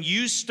when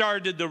you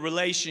started the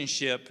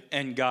relationship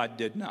and God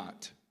did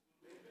not.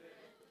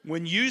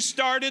 When you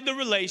started the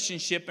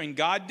relationship and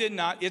God did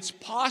not, it's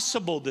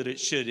possible that it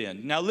should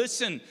end. Now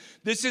listen,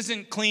 this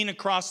isn't clean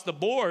across the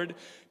board,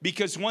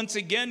 because once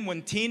again,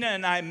 when Tina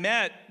and I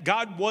met,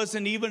 God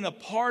wasn't even a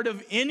part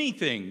of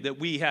anything that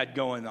we had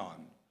going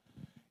on.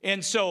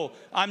 And so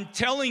I'm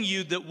telling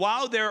you that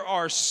while there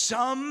are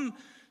some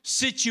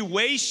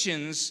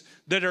situations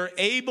that are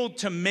able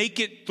to make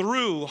it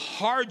through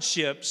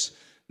hardships,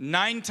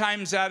 9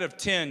 times out of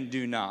 10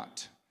 do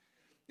not.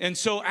 And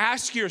so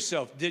ask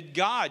yourself,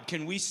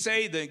 can we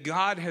say that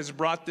God has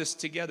brought this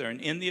together?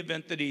 And in the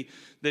event that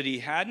he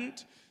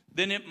hadn't,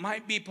 then it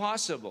might be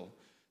possible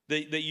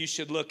that you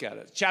should look at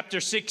it.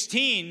 Chapter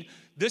 16,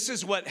 this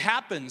is what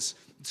happens.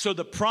 So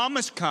the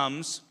promise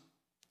comes,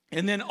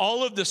 and then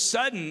all of a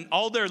sudden,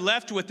 all they're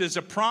left with is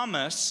a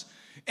promise.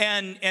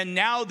 And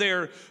now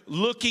they're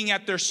looking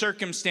at their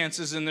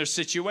circumstances and their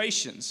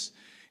situations.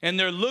 And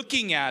they're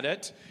looking at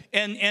it,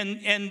 and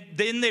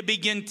then they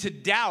begin to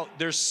doubt.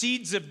 There's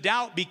seeds of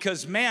doubt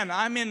because, man,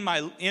 I'm in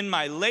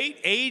my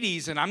late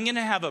 80s and I'm going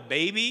to have a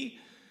baby,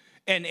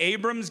 and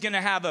Abram's going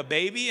to have a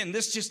baby, and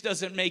this just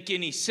doesn't make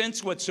any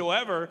sense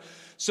whatsoever.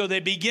 So they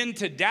begin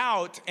to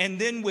doubt, and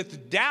then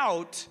with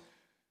doubt,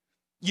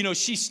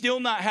 she's still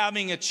not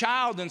having a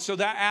child, and so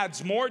that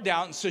adds more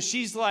doubt. And so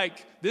she's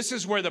like, this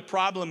is where the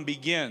problem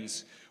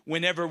begins.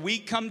 Whenever we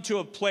come to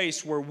a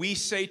place where we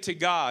say to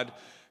God,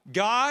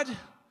 God,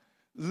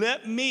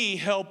 let me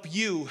help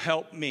you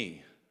help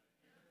me.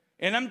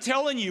 And I'm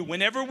telling you,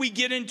 whenever we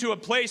get into a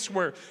place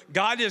where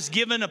God has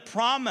given a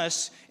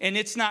promise and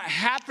it's not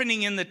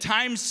happening in the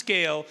time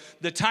scale,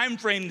 the time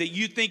frame that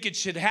you think it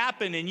should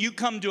happen, and you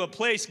come to a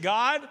place,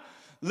 God,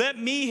 let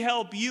me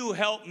help you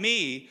help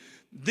me,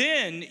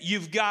 then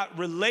you've got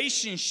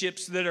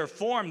relationships that are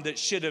formed that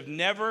should have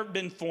never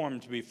been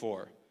formed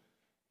before.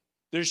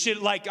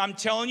 I'm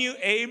telling you,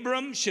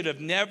 Abram should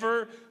have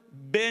never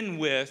been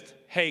with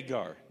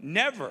Hagar.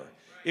 Never.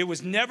 It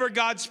was never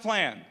God's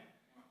plan.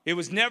 It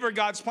was never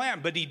God's plan,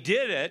 but he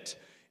did it,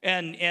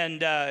 and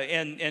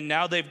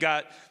now they've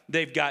got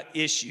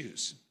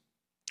issues.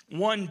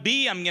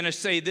 1b, I'm going to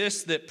say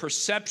this, that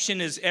perception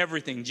is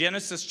everything.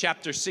 Genesis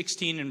chapter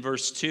 16 and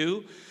verse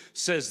 2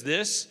 says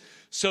this.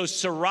 So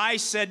Sarai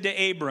said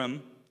to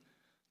Abram,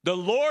 the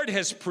Lord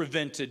has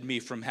prevented me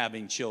from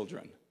having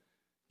children.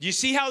 Do you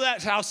see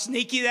how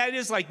sneaky that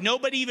is? Like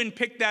nobody even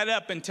picked that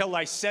up until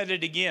I said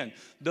it again.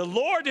 The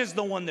Lord is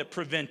the one that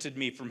prevented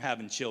me from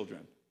having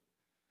children.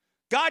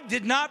 God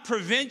did not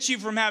prevent you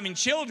from having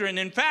children.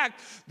 In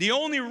fact, the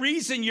only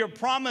reason you're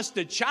promised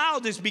a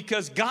child is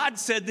because God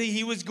said that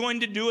he was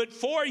going to do it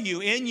for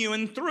you, in you,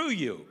 and through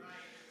you.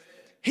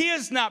 He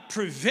is not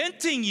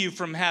preventing you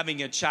from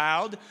having a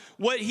child.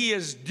 What he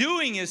is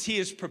doing is he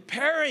is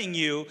preparing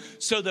you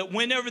so that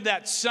whenever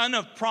that son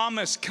of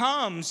promise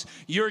comes,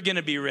 you're going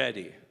to be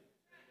ready.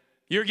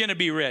 You're going to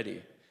be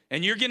ready.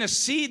 And you're going to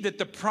see that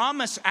the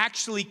promise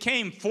actually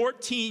came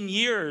 14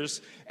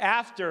 years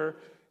after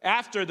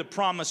the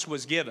promise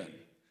was given.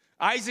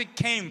 Isaac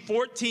came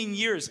 14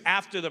 years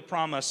after the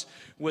promise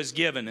was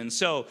given. And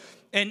so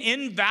an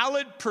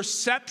invalid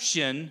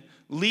perception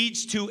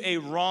leads to a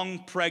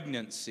wrong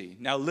pregnancy.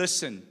 Now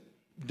listen,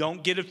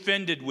 don't get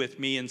offended with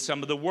me in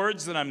some of the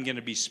words that I'm going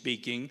to be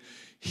speaking.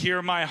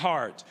 Hear my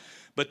heart.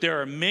 But there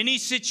are many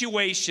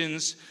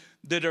situations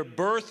that are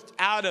birthed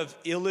out of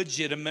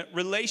illegitimate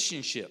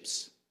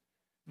relationships.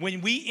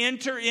 When we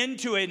enter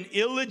into an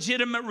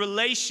illegitimate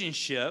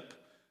relationship,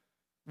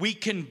 we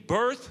can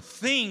birth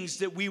things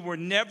that we were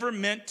never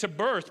meant to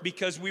birth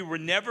because we were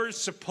never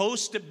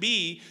supposed to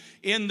be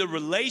in the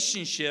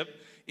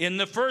relationship in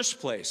the first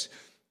place.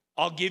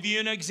 I'll give you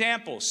an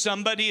example.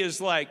 Somebody is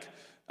like,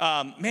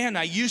 man,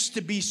 I used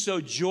to be so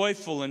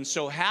joyful and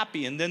so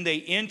happy. And then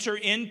they enter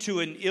into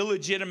an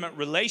illegitimate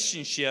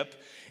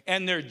relationship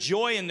and their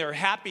joy and their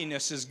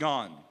happiness is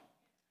gone.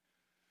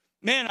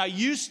 Man, I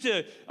used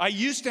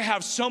to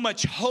have so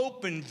much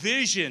hope and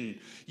vision,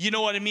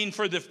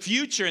 for the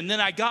future. And then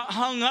I got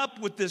hung up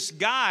with this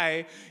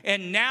guy,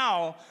 and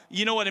now,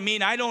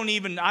 I don't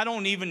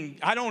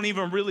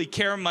even really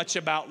care much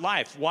about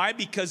life. Why?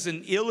 Because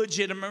an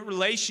illegitimate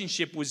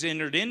relationship was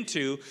entered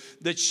into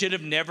that should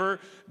have never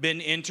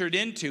been entered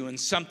into, and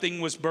something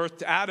was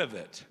birthed out of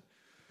it.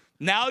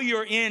 Now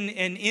you're in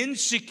an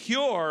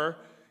insecure,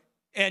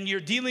 and you're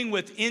dealing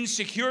with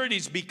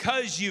insecurities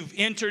because you've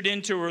entered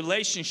into a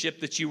relationship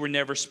that you were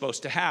never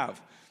supposed to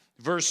have.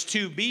 Verse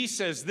 2b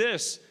says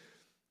this.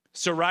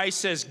 Sarai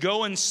says,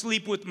 go and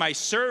sleep with my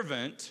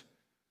servant.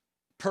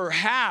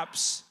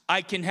 Perhaps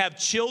I can have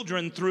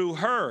children through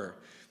her.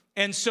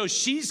 And so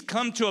she's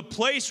come to a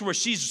place where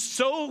she's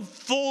so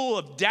full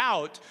of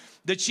doubt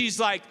that she's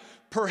like,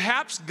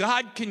 perhaps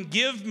God can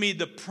give me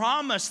the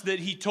promise that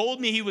he told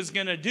me he was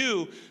going to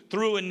do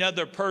through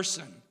another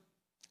person.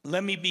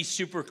 Let me be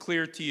super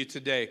clear to you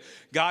today.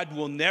 God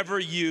will never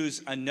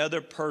use another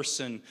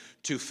person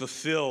to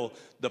fulfill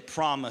the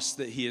promise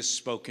that he has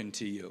spoken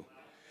to you.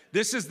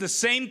 This is the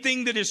same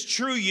thing that is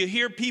true. You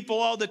hear people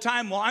all the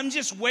time, well, I'm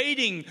just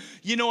waiting,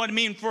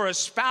 for a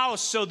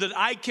spouse so that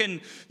I can,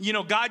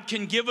 God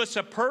can give us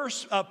a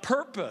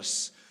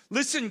purpose.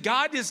 Listen,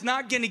 God is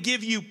not going to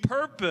give you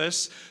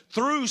purpose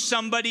through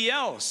somebody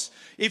else.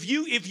 If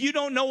you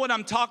don't know what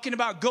I'm talking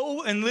about,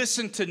 go and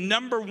listen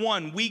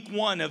to week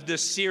 1 of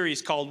this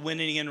series called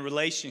Winning in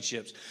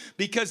Relationships.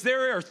 Because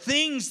there are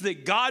things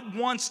that God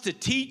wants to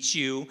teach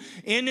you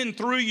in and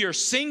through your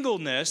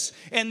singleness.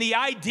 And the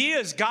idea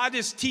is God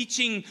is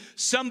teaching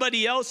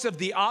somebody else of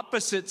the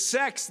opposite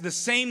sex the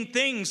same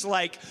things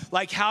like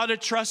how to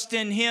trust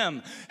in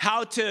him,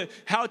 how to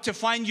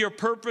find your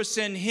purpose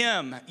in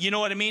him. You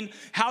know what I mean?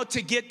 How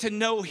to get to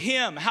know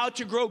him, how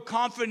to grow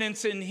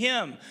confidence in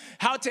him,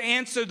 how to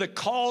answer the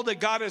call that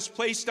God has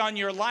placed on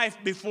your life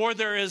before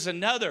there is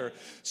another,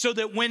 so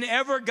that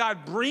whenever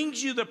God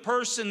brings you the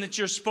person that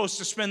you're supposed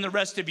to spend the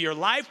rest of your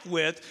life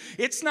with,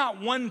 it's not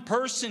one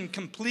person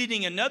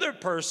completing another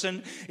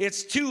person.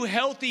 It's two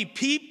healthy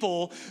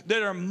people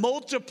that are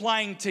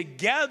multiplying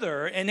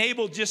together and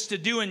able just to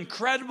do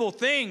incredible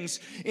things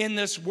in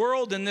this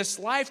world and this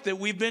life that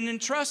we've been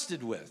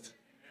entrusted with,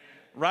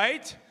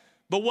 right?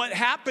 But what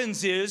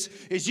happens is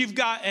you've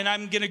got, and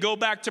I'm going to go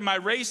back to my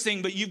race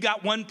thing, but you've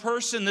got one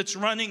person that's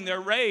running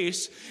their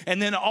race,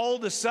 and then all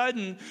of a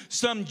sudden,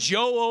 some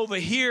Joe over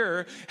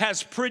here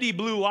has pretty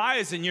blue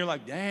eyes, and you're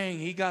like, dang,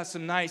 he got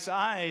some nice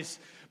eyes,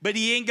 but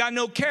he ain't got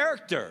no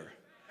character.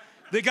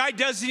 The guy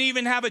doesn't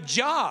even have a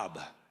job.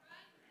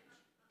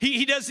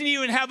 He doesn't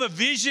even have a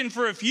vision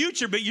for a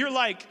future, but you're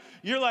like,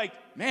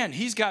 man,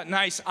 he's got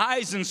nice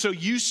eyes, and so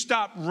you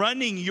stop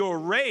running your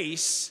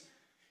race.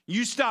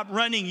 You stop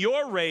running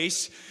your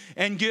race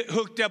and get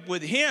hooked up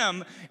with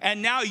him,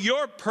 and now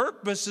your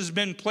purpose has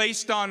been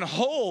placed on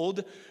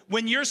hold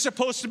when you're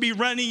supposed to be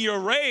running your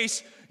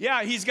race.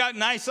 Yeah, he's got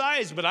nice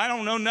eyes, but I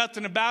don't know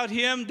nothing about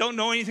him, don't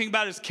know anything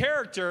about his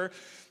character.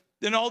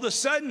 Then all of a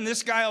sudden,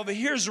 this guy over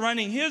here is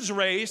running his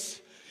race,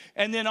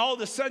 and then all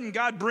of a sudden,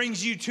 God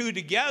brings you two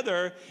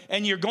together,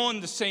 and you're going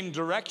the same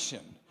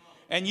direction.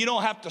 And you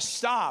don't have to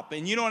stop,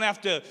 and you don't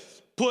have to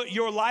put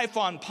your life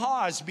on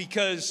pause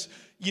because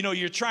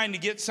you're trying to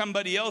get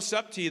somebody else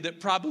up to you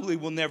that probably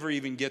will never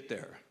even get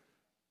there.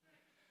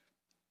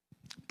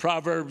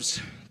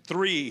 Proverbs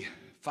 3,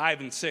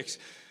 5, and 6.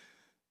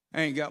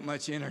 I ain't got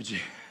much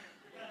energy.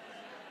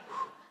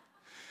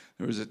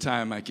 There was a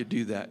time I could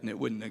do that and it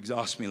wouldn't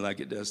exhaust me like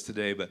it does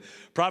today. But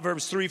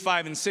Proverbs 3,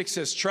 5, and 6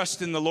 says,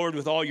 trust in the Lord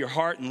with all your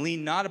heart and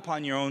lean not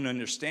upon your own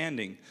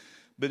understanding,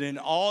 but in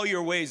all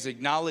your ways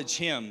acknowledge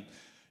him.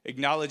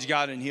 Acknowledge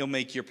God and he'll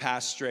make your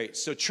path straight.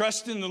 So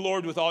trust in the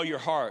Lord with all your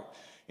heart.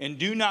 And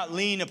do not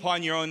lean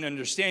upon your own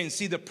understanding.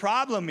 See, the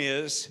problem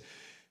is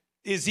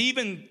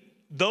even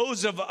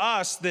those of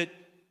us that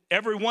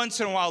every once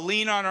in a while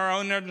lean on our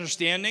own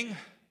understanding,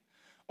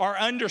 our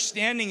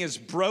understanding is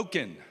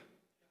broken.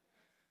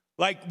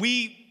 Like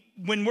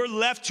when we're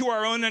left to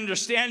our own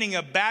understanding,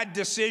 a bad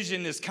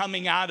decision is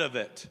coming out of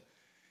it.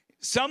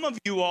 Some of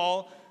you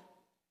all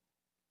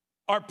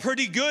are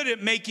pretty good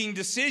at making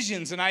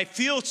decisions, and I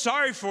feel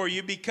sorry for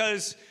you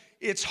because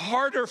it's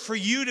harder for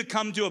you to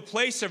come to a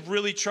place of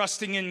really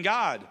trusting in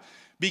God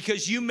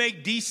because you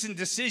make decent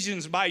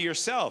decisions by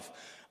yourself.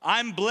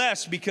 I'm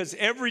blessed because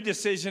every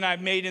decision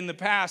I've made in the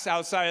past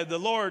outside of the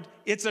Lord,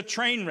 it's a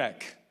train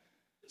wreck.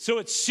 So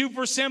it's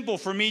super simple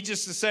for me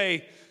just to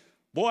say,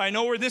 boy, I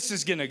know where this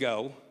is going to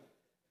go.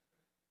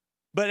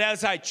 But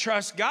as I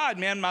trust God,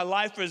 man, my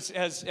life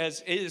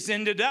has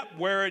ended up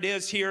where it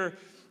is here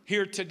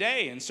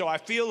today. And so I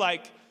feel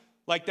like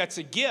that's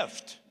a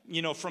gift.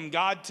 From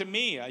God to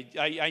me.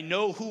 I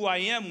know who I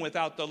am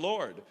without the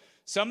Lord.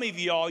 Some of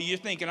you all, you're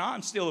thinking,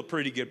 I'm still a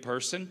pretty good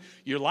person.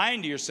 You're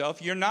lying to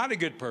yourself. You're not a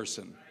good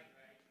person.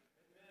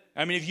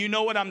 I mean, if you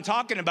know what I'm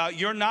talking about,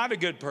 you're not a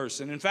good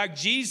person. In fact,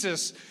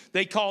 Jesus,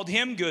 they called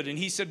him good. And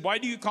he said, why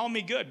do you call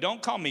me good?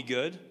 Don't call me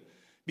good.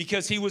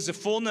 Because he was the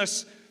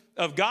fullness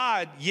of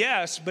God,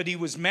 yes, but he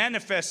was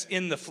manifest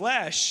in the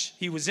flesh.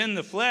 He was in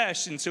the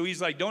flesh. And so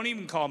he's like, don't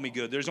even call me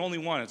good. There's only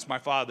one. It's my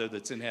Father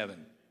that's in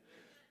heaven.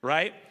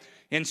 Right?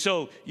 And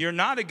so you're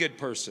not a good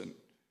person.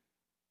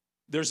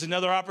 There's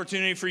another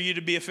opportunity for you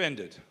to be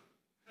offended.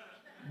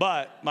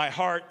 But my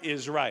heart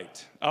is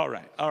right. All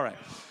right.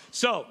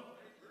 So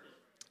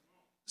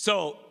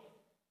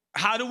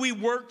how do we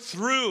work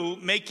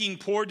through making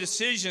poor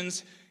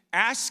decisions?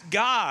 Ask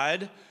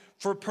God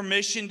for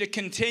permission to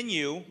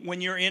continue when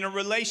you're in a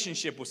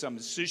relationship with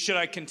someone. So should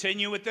I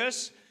continue with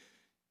this?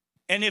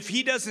 And if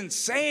he doesn't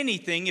say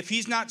anything, if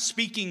he's not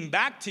speaking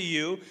back to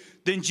you,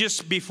 then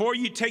just before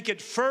you take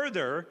it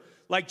further,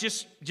 like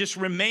just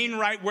remain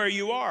right where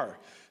you are.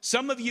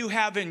 Some of you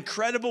have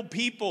incredible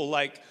people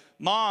like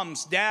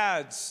moms,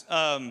 dads,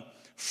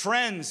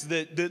 friends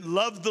that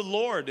love the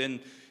Lord.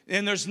 And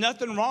there's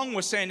nothing wrong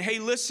with saying, hey,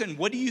 listen,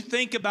 what do you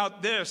think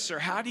about this? Or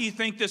how do you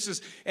think this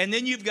is? And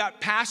then you've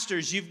got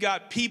pastors, you've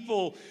got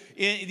people,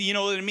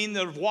 that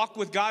have walked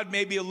with God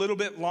maybe a little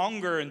bit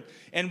longer.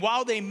 And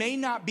while they may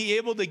not be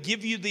able to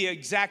give you the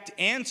exact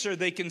answer,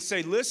 they can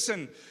say,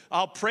 listen,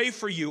 I'll pray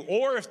for you.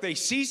 Or if they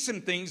see some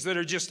things that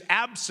are just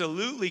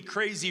absolutely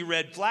crazy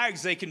red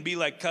flags, they can be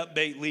like, cut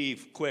bait,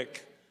 leave,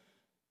 quick.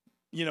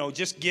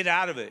 Just get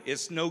out of it.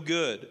 It's no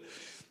good.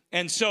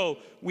 And so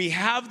we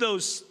have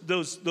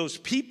those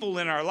people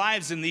in our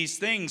lives and these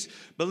things.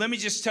 But let me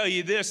just tell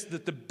you this,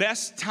 that the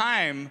best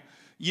time,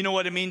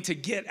 to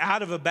get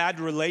out of a bad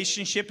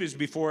relationship is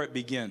before it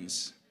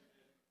begins.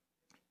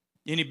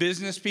 Any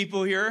business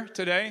people here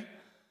today?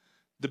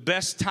 The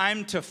best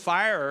time to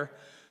fire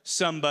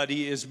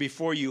somebody is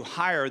before you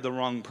hire the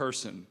wrong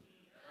person.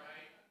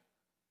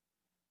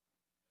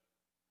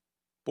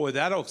 Boy,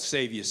 that'll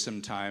save you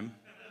some time.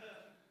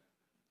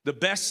 The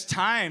best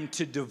time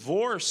to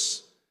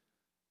divorce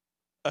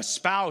a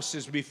spouse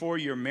is before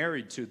you're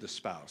married to the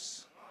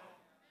spouse.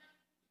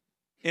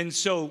 And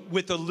so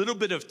with a little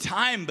bit of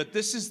time, but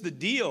this is the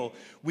deal,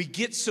 we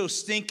get so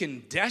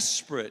stinking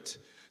desperate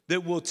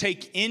that we'll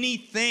take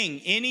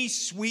anything, any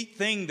sweet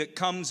thing that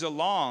comes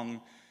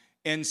along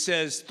and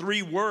says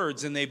 3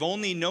 words, and they've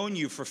only known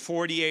you for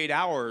 48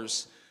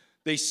 hours.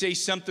 They say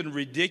something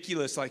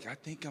ridiculous like, I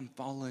think I'm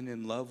falling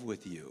in love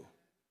with you.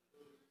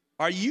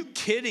 Are you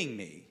kidding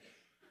me?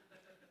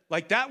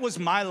 Like, that was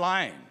my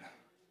line.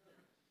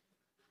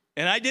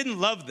 And I didn't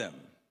love them.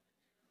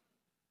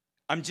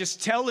 I'm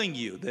just telling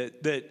you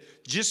that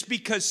just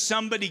because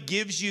somebody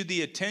gives you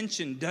the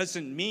attention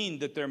doesn't mean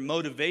that their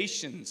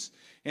motivations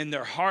and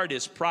their heart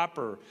is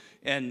proper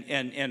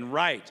and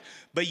right.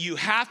 But you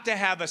have to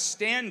have a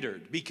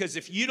standard, because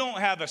if you don't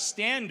have a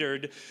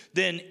standard,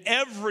 then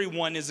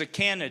everyone is a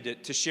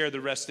candidate to share the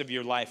rest of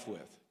your life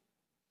with.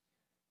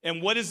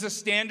 And what does the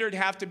standard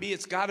have to be?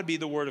 It's got to be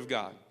the Word of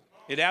God.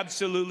 It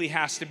absolutely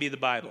has to be the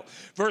Bible.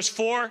 Verse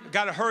 4,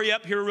 got to hurry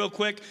up here real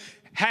quick.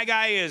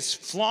 Haggai is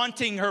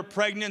flaunting her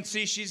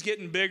pregnancy. She's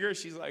getting bigger.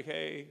 She's like,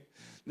 hey,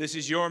 this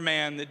is your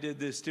man that did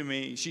this to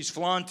me. She's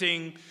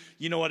flaunting,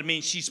 you know what I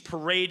mean? She's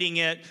parading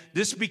it.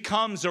 This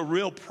becomes a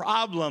real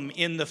problem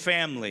in the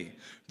family.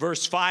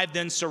 Verse 5,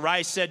 then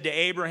Sarai said to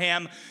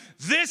Abraham,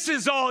 this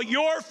is all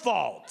your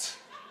fault.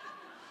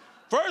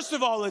 First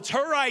of all, it's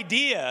her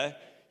idea.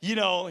 You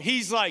know,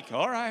 he's like,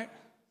 all right.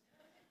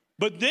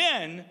 But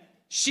then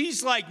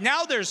she's like,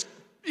 now there's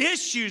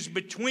issues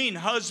between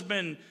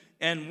husband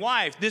and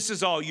wife. This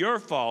is all your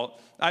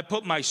fault. I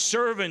put my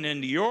servant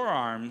into your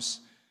arms,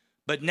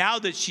 but now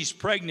that she's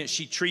pregnant,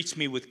 she treats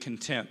me with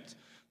contempt.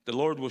 The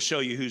Lord will show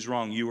you who's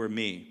wrong, you or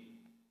me.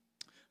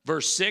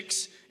 Verse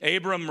 6,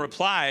 Abram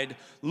replied,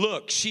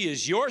 look, she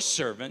is your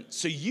servant,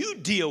 so you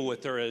deal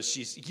with her as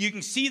she's. You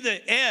can see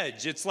the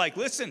edge. It's like,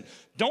 listen,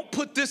 don't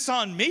put this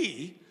on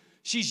me.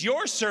 She's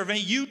your servant,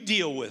 you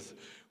deal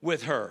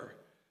with her.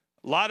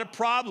 A lot of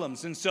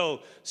problems. And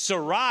so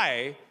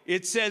Sarai,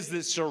 it says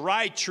that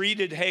Sarai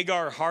treated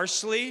Hagar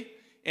harshly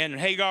and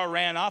Hagar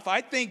ran off.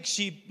 I think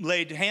she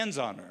laid hands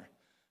on her.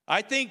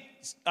 I think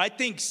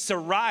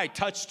Sarai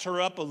touched her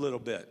up a little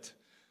bit.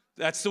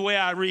 That's the way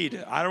I read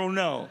it. I don't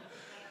know.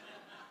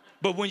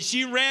 But when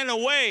she ran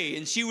away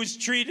and she was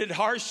treated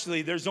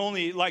harshly, there's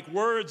only, like,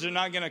 words are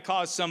not going to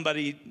cause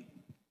somebody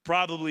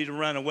probably to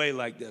run away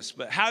like this.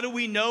 But how do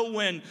we know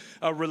when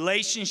a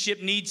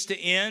relationship needs to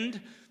end?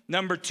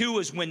 Number 2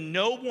 is when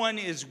no one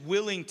is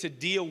willing to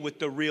deal with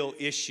the real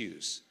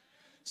issues.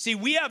 See,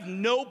 we have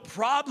no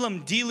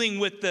problem dealing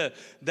with the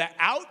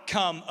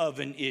outcome of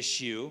an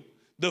issue,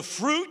 the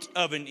fruit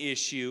of an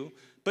issue,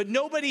 but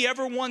nobody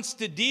ever wants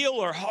to deal,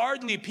 or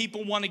hardly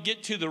people want to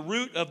get to the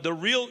root of the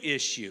real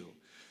issue.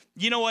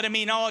 You know what I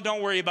mean? Oh,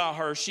 don't worry about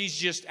her. She's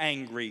just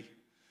angry.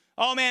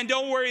 Oh, man,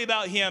 don't worry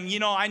about him. You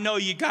know, I know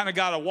you kind of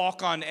got to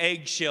walk on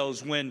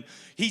eggshells when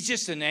he's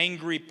just an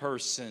angry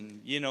person.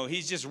 You know,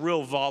 he's just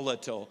real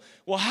volatile.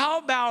 Well, how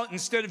about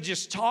instead of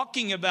just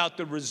talking about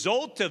the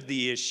result of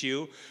the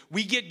issue,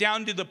 we get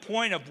down to the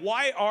point of,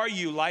 why are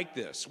you like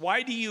this?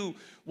 Why do you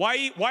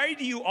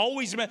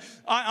always,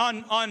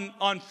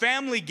 on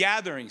family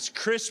gatherings,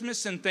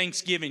 Christmas and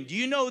Thanksgiving, do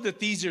you know that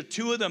these are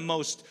 2 of the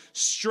most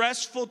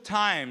stressful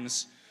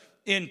times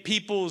in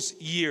people's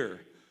year?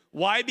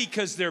 Why?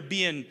 Because they're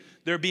being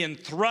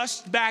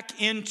thrust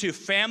back into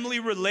family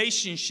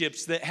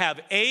relationships that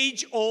have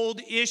age-old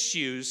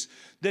issues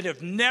that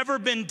have never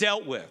been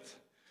dealt with.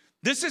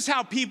 This is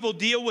how people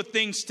deal with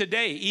things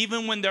today,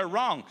 even when they're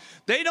wrong.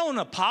 They don't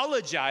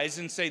apologize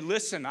and say,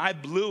 listen, I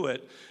blew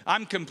it.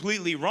 I'm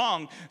completely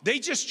wrong. They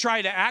just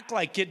try to act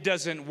like it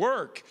doesn't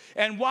work.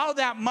 And while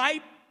that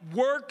might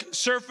work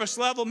surface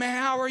level,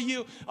 man, how are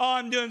you? Oh,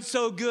 I'm doing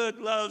so good.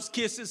 Loves,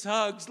 kisses,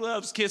 hugs.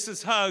 Loves,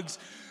 kisses, hugs.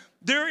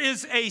 There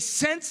is a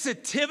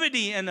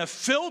sensitivity and a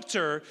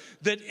filter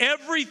that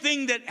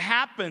everything that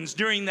happens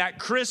during that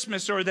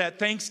Christmas or that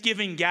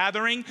Thanksgiving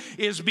gathering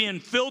is being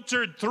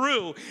filtered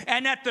through.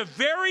 And at the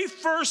very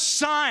first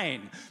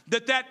sign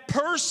that that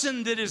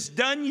person that has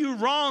done you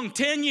wrong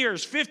 10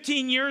 years,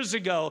 15 years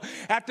ago,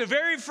 at the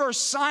very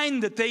first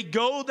sign that they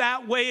go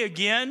that way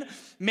again,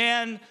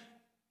 man,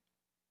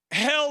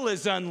 hell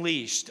is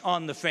unleashed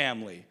on the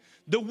family.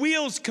 The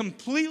wheels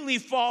completely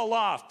fall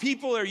off.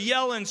 People are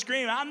yelling,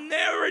 screaming, I'm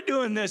never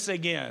doing this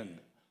again.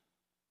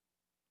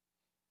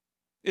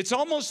 It's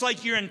almost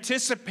like you're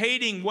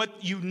anticipating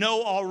what you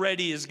know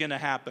already is going to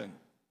happen.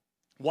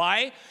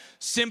 Why?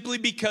 Simply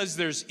because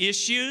there's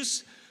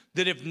issues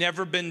that have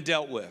never been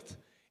dealt with.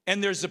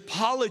 And there's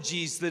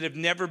apologies that have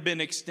never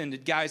been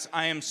extended. Guys,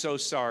 I am so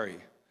sorry.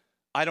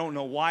 I don't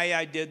know why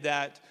I did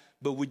that,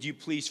 but would you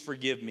please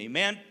forgive me?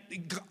 Man,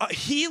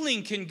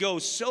 healing can go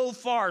so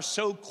far,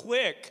 so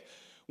quick,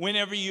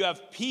 whenever you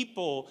have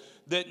people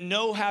that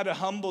know how to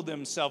humble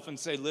themselves and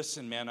say,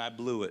 listen, man, I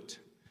blew it,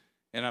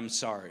 and I'm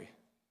sorry.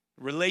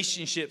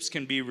 Relationships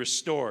can be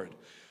restored.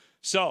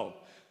 So,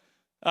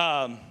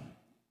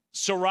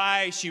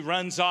 Sarai, she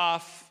runs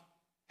off.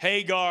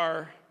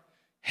 Hagar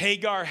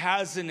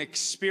has an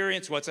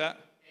experience. What's that?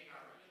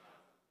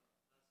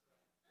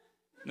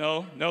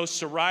 No,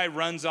 Sarai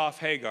runs off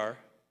Hagar.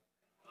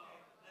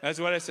 That's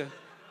what I said.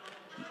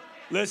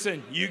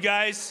 Listen, you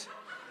guys,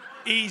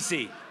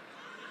 easy.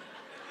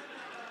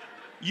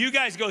 You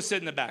guys go sit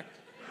in the back.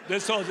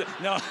 This whole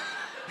no.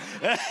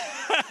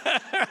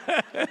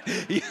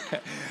 Yeah.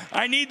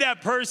 I need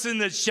that person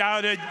that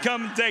shouted,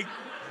 come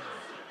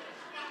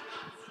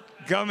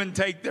and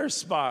take their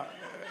spot.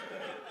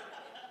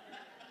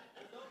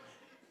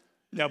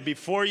 Now,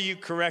 before you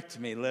correct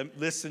me,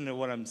 listen to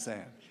what I'm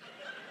saying.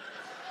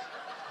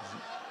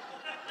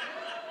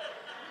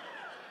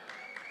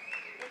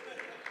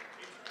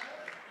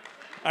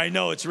 I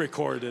know it's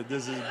recorded.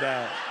 This is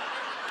bad.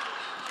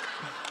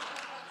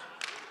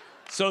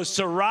 So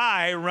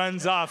Sarai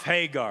runs off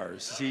Hagar.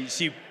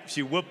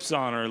 She whoops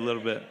on her a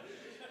little bit.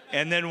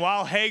 And then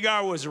while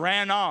Hagar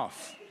ran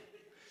off,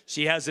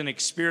 she has an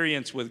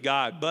experience with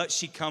God, but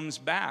she comes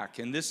back.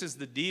 And this is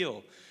the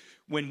deal.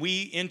 When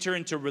we enter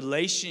into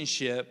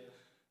relationship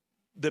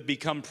that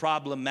become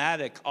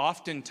problematic,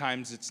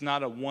 oftentimes it's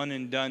not a one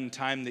and done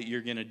time that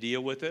you're going to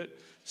deal with it.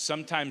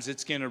 Sometimes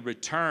it's going to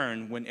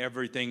return when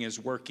everything is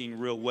working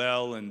real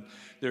well and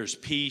there's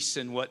peace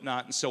and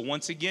whatnot. And so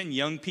once again,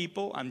 young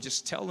people, I'm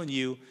just telling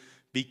you,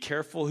 be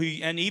careful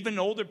and even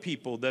older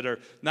people that are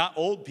not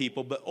old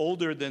people, but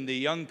older than the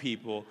young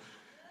people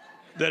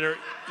that are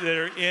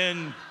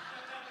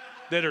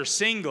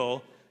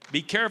single.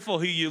 Be careful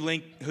who you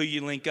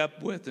link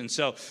up with. And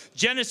so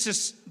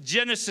Genesis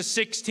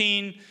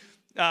 16.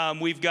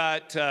 We've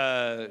got,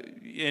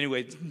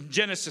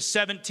 Genesis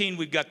 17,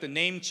 we've got the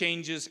name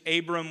changes.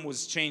 Abram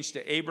was changed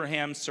to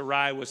Abraham.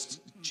 Sarai was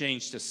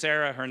changed to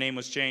Sarah. Her name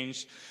was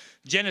changed.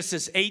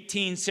 Genesis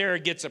 18, Sarah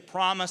gets a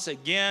promise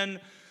again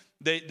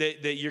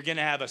that you're going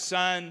to have a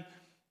son.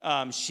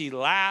 She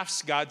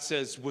laughs. God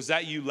says, was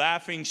that you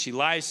laughing? She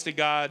lies to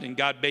God, and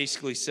God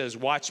basically says,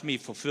 watch me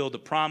fulfill the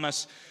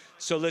promise.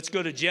 So let's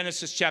go to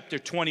Genesis chapter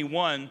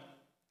 21.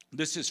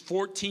 This is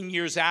 14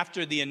 years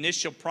after the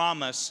initial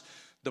promise.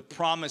 The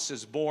promise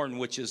is born,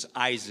 which is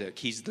Isaac.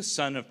 He's the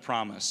son of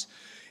promise.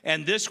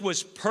 And this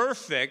was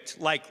perfect,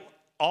 like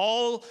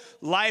all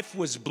life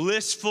was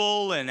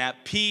blissful and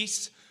at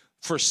peace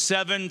for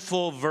 7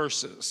 full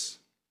verses.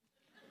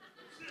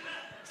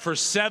 For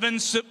seven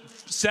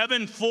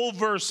full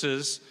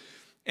verses.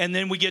 And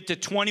then we get to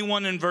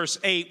 21 and verse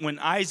 8. When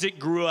Isaac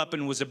grew up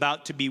and was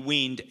about to be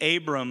weaned,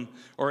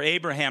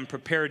 Abraham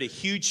prepared a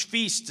huge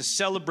feast to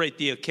celebrate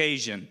the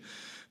occasion.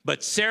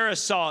 But Sarah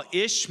saw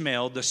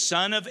Ishmael, the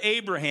son of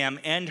Abraham,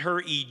 and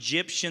her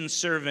Egyptian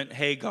servant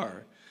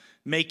Hagar,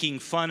 making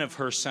fun of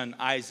her son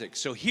Isaac.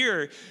 So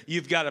here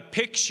you've got a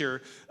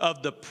picture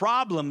of the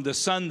problem, the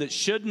son that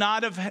should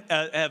not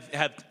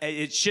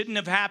it shouldn't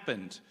have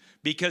happened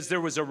because there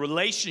was a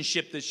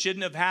relationship that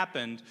shouldn't have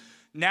happened.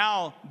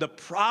 Now the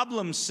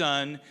problem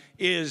son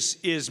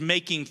is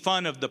making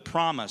fun of the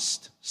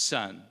promised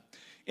son.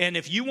 And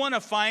if you want to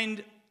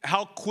find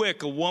how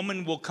quick a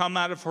woman will come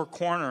out of her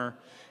corner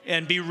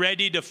and be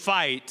ready to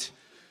fight,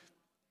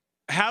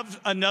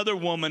 have another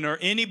woman or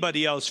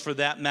anybody else for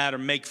that matter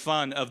make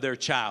fun of their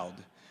child.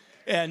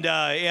 And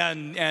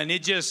it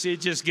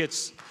just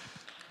gets,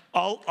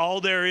 all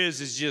there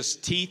is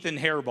just teeth and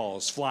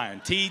hairballs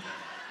flying. Teeth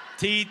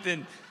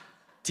and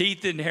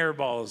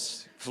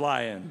hairballs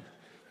flying.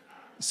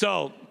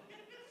 So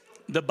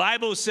the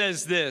Bible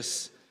says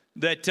this,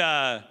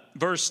 that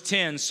verse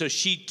 10, so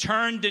she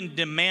turned and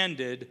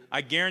demanded,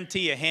 I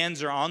guarantee you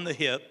hands are on the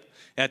hip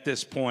at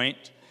this point.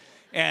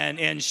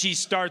 And she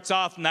starts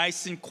off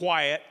nice and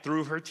quiet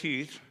through her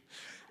teeth.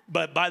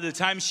 But by the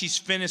time she's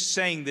finished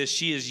saying this,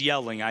 she is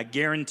yelling. I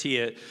guarantee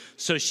it.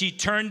 So she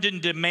turned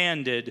and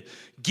demanded,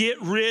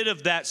 get rid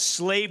of that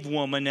slave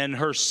woman and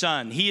her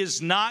son. He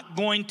is not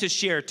going to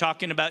share,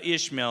 talking about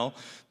Ishmael,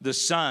 the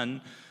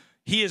son.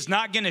 He is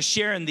not going to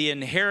share in the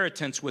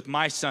inheritance with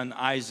my son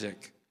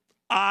Isaac.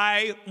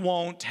 I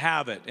won't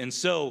have it. And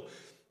so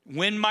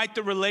when might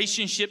the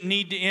relationship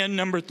need to end?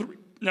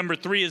 Number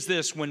three is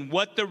this: when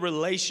what the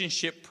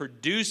relationship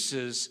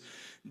produces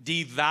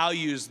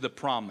devalues the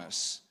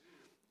promise.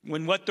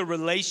 When what the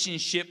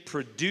relationship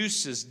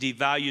produces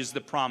devalues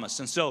the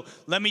promise. And so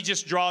let me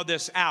just draw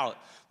this out.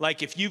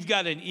 Like if you've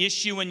got an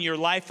issue in your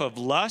life of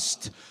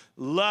lust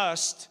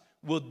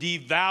will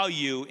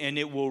devalue and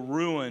it will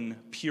ruin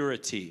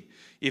purity.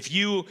 If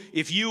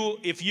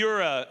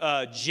you're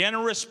a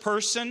generous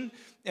person,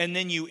 and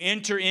then you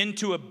enter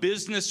into a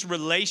business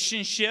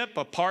relationship,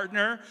 a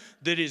partner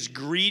that is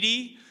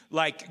greedy,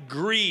 like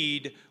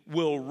greed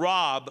will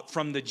rob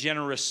from the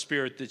generous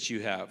spirit that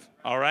you have,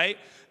 all right?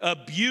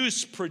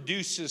 Abuse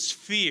produces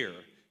fear,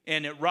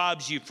 and it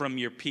robs you from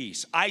your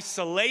peace.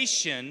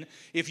 Isolation,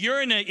 if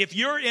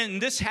you're in,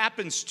 this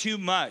happens too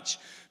much,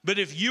 but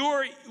if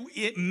you're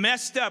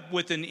messed up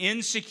with an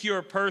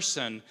insecure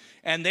person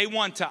and they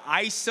want to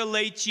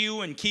isolate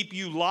you and keep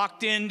you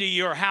locked into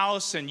your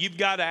house, and you've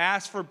got to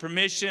ask for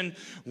permission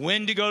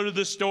when to go to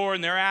the store,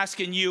 and they're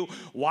asking you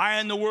why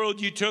in the world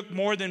you took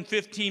more than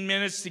 15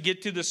 minutes to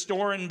get to the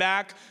store and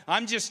back,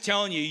 I'm just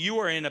telling you, you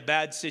are in a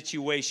bad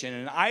situation.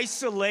 And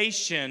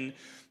isolation,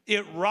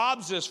 it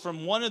robs us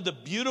from one of the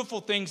beautiful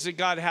things that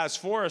God has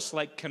for us,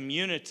 like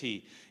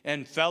community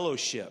and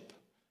fellowship.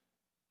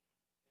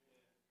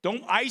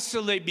 Don't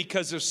isolate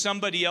because of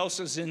somebody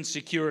else's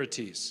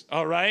insecurities,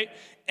 all right?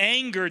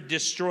 Anger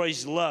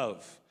destroys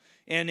love.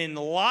 And in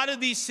a lot of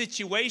these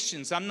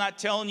situations, I'm not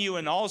telling you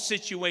in all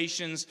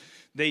situations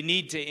they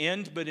need to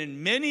end, but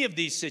in many of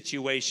these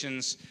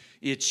situations,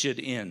 it should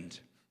end.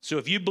 So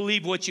if you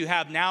believe what you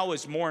have now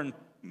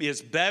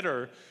is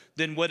better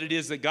than what it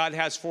is that God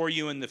has for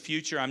you in the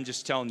future, I'm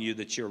just telling you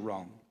that you're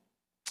wrong.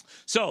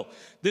 So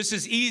this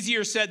is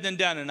easier said than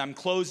done, and I'm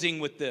closing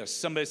with this.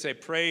 Somebody say,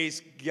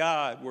 praise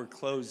God, we're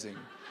closing.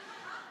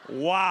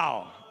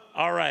 Wow.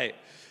 All right.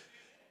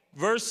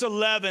 Verse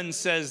 11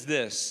 says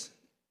this.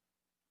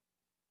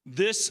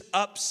 This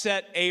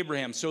upset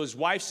Abraham. So his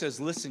wife says,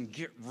 listen,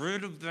 get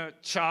rid of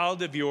that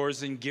child of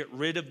yours and get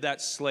rid of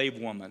that slave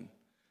woman.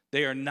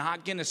 They're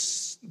not going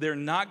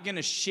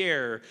to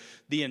share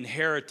the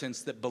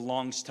inheritance that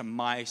belongs to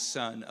my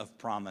son of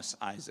promise,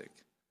 Isaac.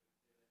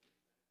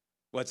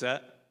 What's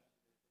that?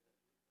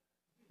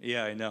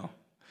 Yeah, I know.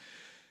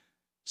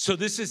 So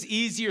this is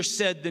easier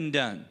said than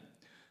done.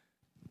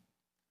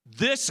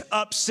 This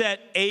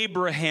upset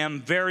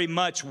Abraham very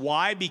much.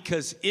 Why?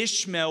 Because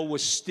Ishmael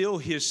was still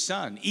his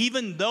son.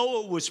 Even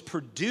though it was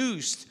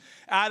produced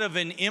out of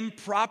an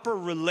improper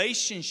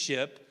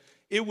relationship,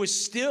 it was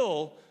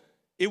still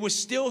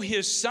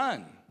his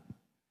son.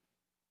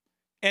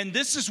 And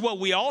this is what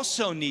we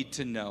also need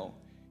to know,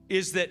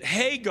 is that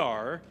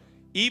Hagar,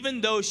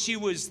 even though she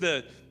was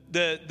the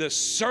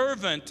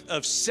servant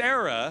of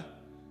Sarah,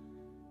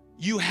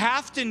 you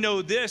have to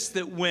know this,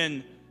 that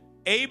when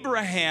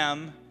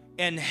Abraham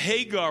and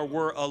Hagar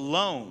were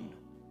alone,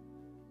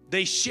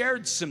 they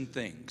shared some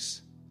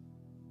things.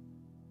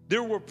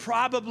 There were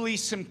probably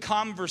some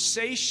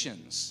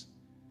conversations.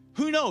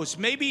 Who knows?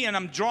 Maybe, and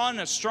I'm drawing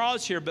at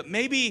straws here, but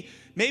maybe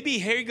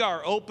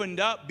Hagar opened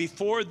up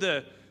before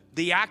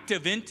the act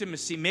of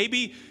intimacy.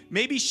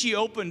 Maybe she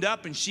opened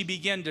up and she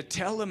began to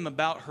tell him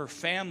about her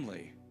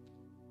family.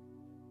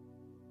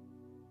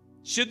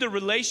 Should the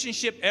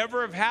relationship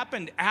ever have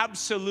happened?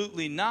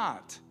 Absolutely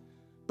not.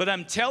 But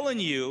I'm telling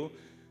you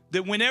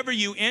that whenever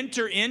you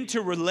enter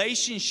into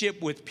relationship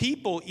with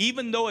people,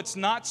 even though it's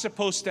not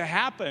supposed to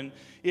happen,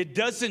 it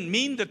doesn't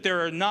mean that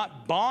there are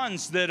not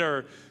bonds that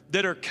are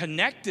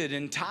connected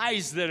and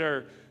ties that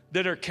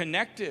are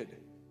connected.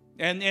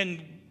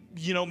 And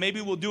you know, maybe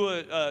we'll do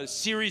a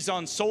series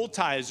on soul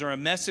ties or a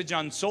message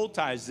on soul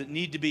ties that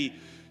need to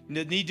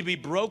be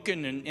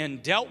broken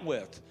and dealt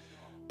with.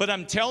 But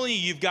I'm telling you,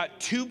 you've got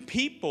two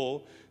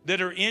people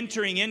that are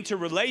entering into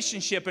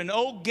relationship, and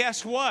oh,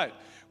 guess what?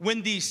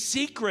 When these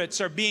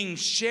secrets are being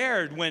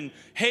shared, when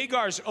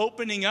Hagar's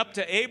opening up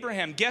to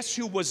Abraham, guess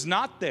who was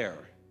not there?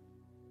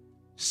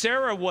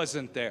 Sarah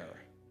wasn't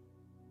there.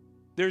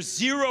 There's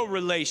zero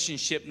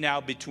relationship now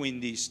between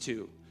these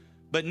two.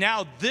 But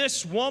now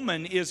this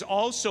woman is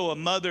also a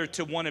mother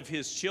to one of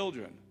his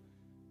children.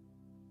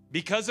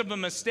 Because of a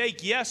mistake,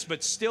 yes,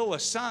 but still a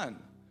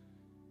son.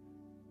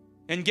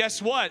 And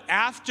guess what?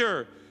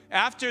 After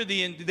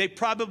they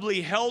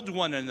probably held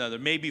one another,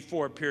 maybe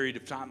for a period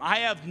of time. I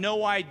have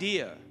no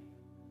idea.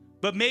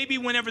 But maybe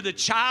whenever the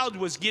child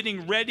was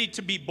getting ready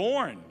to be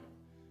born,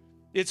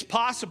 it's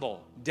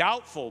possible,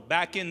 doubtful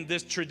back in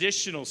this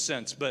traditional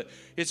sense, but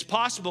it's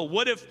possible.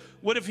 What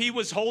if he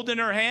was holding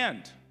her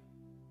hand?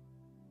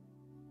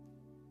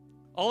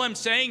 All I'm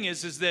saying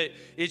is that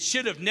it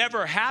should have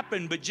never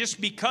happened, but just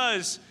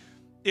because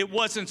it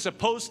wasn't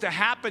supposed to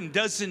happen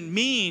doesn't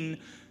mean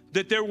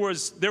that there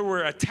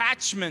were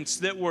attachments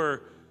that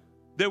were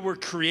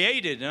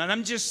created. And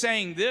I'm just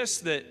saying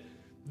that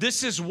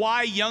this is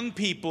why young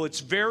people, it's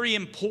very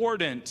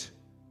important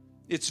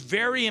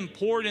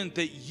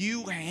that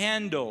you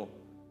handle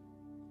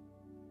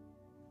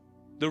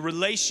the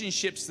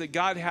relationships that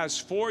God has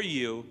for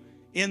you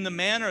in the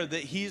manner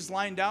that He's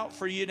lined out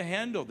for you to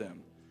handle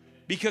them.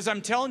 Because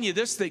I'm telling you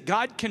this, that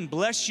God can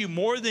bless you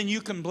more than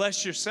you can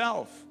bless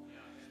yourself.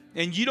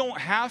 And you don't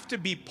have to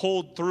be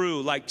pulled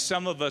through like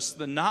some of us,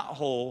 the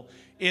knothole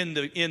in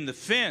the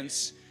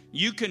fence.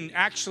 You can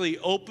actually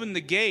open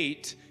the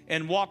gate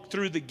and walk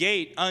through the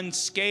gate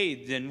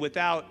unscathed and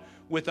without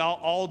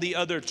all the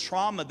other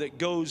trauma that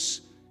goes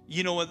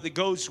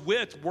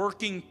with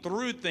working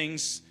through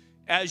things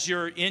as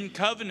you're in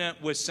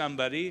covenant with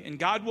somebody. And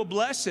God will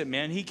bless it,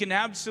 man. He can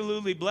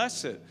absolutely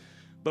bless it.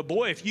 But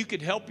boy, if you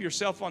could help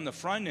yourself on the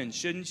front end,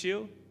 shouldn't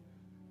you?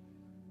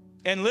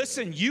 And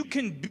listen, you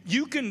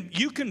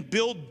can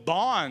build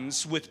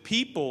bonds with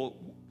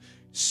people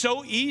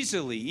so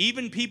easily,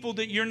 even people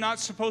that you're not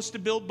supposed to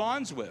build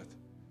bonds with.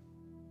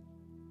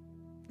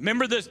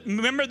 Remember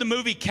the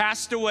movie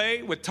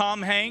Castaway with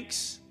Tom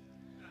Hanks?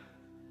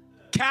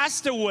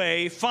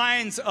 Castaway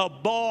finds a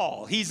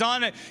ball.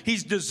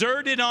 He's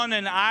deserted on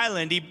an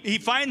island. He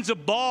finds a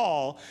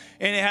ball,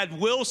 and it had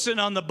Wilson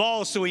on the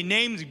ball, so he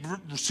named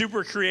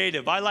super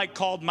creative. I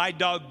called my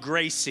dog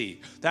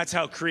Gracie. That's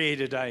how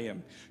creative I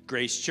am.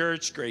 Grace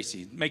Church,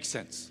 Gracie. Makes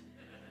sense.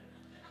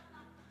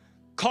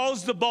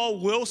 Calls the ball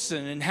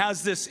Wilson and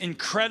has this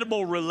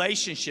incredible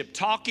relationship,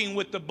 talking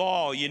with the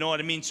ball, you know what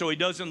I mean? So he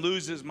doesn't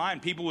lose his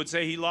mind. People would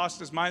say he lost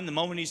his mind the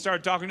moment he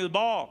started talking to the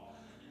ball.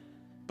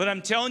 But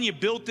I'm telling you,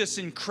 built this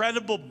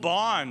incredible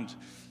bond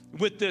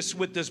with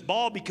this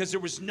ball because there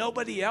was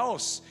nobody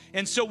else.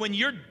 And so when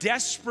you're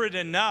desperate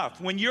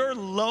enough, when you're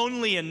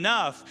lonely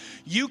enough,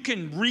 you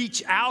can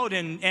reach out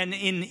and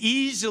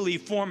easily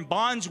form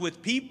bonds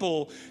with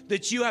people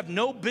that you have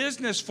no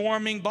business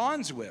forming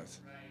bonds with.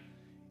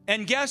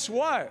 And guess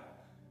what?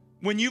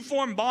 When you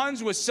form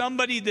bonds with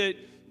somebody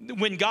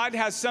when God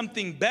has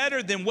something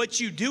better, then what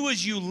you do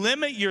is you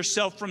limit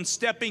yourself from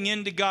stepping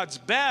into God's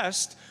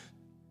best.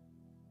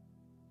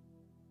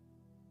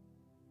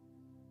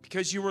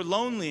 because you were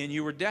lonely and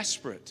you were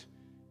desperate.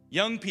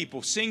 Young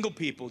people, single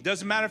people,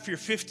 doesn't matter if you're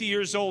 50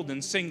 years old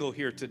and single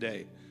here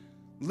today.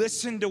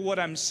 Listen to what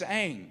I'm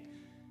saying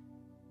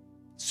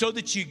so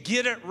that you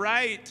get it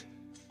right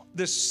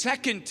the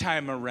second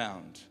time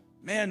around.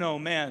 Man, oh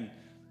man,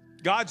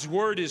 God's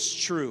word is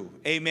true.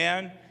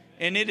 Amen.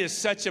 And it is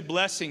such a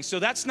blessing. So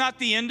that's not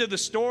the end of the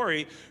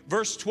story.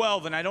 Verse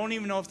 12, and I don't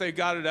even know if they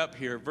got it up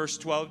here. Verse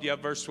 12, do you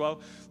have verse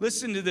 12?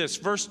 Listen to this,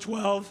 verse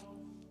 12.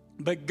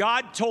 But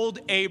God told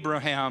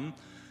Abraham,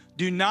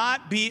 do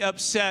not be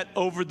upset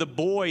over the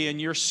boy and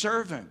your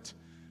servant.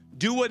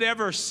 Do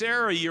whatever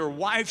Sarah, your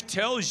wife,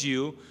 tells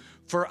you,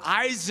 for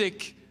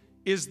Isaac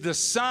is the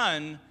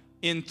son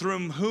in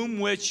through whom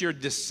which your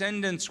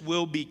descendants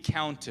will be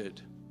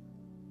counted.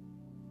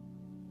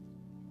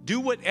 Do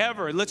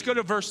whatever. Let's go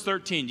to verse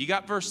 13. You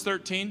got verse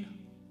 13?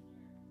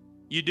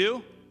 You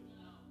do?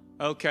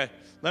 Okay.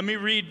 Let me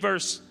read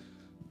verse.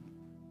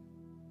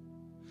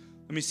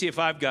 Let me see if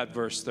I've got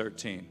verse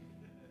 13.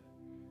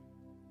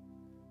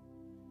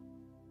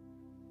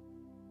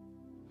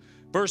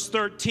 Verse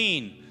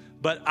 13.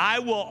 But I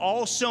will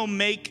also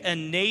make a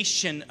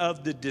nation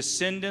of the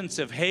descendants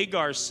of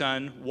Hagar's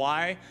son.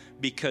 Why?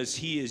 Because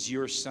he is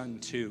your son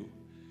too.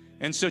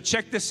 And so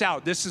check this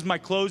out. This is my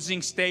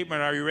closing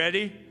statement. Are you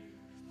ready?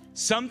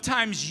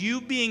 Sometimes you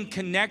being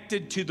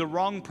connected to the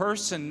wrong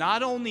person,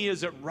 not only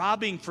is it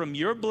robbing from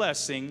your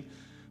blessing,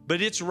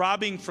 but it's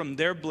robbing from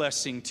their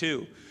blessing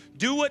too.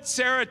 Do what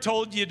Sarah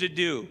told you to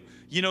do.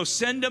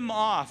 Send them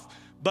off.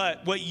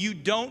 But what you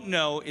don't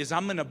know is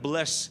I'm going to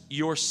bless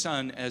your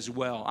son as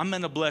well. I'm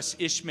going to bless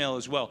Ishmael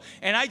as well.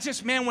 And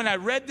when I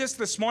read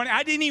this morning,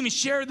 I didn't even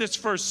share this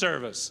first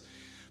service.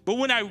 But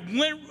when I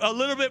went a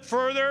little bit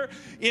further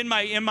in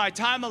my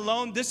time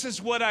alone, this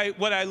is what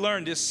I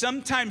learned is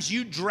sometimes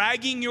you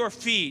dragging your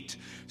feet,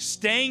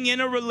 staying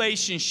in a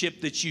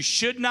relationship that you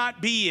should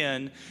not be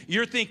in,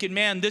 you're thinking,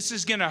 man, this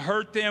is going to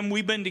hurt them.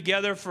 We've been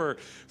together for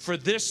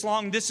this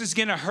long. This is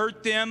going to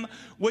hurt them.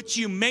 What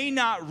you may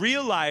not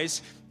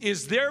realize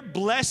is their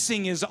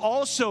blessing is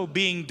also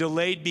being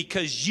delayed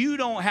because you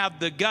don't have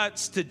the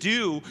guts to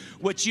do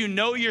what you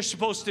know you're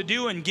supposed to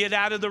do and get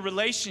out of the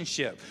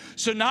relationship.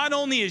 So not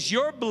only is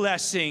your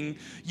blessing,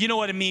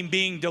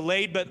 being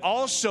delayed, but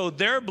also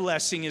their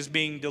blessing is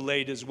being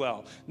delayed as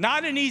well.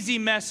 Not an easy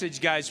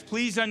message, guys.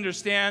 Please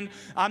understand,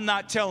 I'm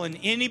not telling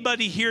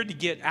anybody here to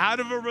get out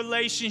of a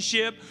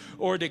relationship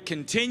or to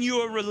continue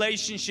a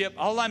relationship.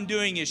 All I'm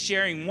doing is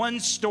sharing one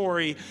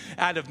story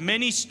out of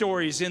many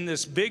stories in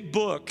this big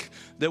book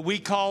that we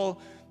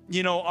call,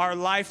 our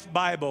life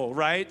Bible,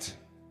 right?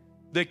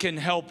 That can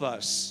help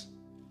us.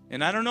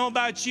 And I don't know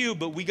about you,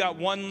 but we got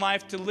one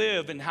life to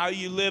live, and how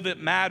you live it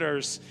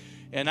matters.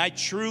 And I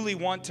truly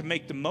want to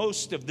make the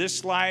most of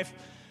this life,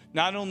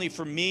 not only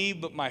for me,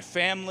 but my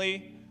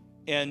family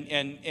and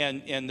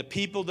the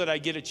people that I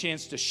get a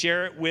chance to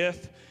share it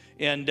with.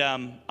 And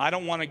I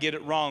don't want to get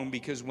it wrong,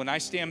 because when I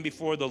stand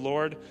before the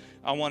Lord,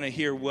 I want to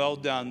hear, well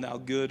done, thou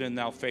good and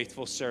thou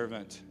faithful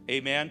servant.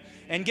 Amen.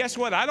 And guess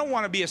what? I don't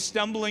want to be a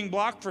stumbling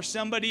block for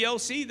somebody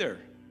else either.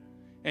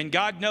 And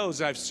God knows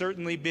I've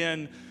certainly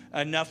been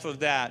enough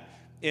of that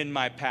in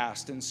my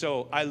past. And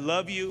so I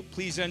love you.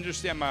 Please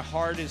understand my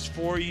heart is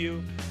for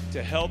you,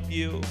 to help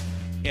you,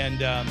 and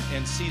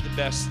see the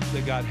best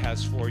that God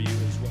has for you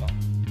as well.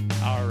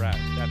 All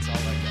right. That's all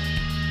I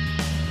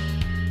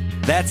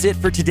got. That's it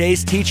for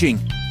today's teaching.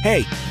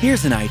 Hey,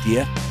 here's an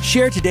idea.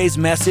 Share today's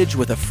message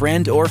with a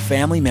friend or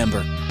family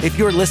member. If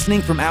you're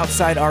listening from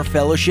outside our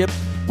fellowship,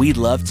 we'd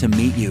love to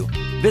meet you.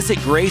 Visit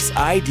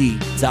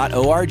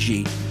graceid.org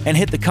and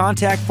hit the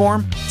contact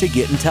form to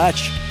get in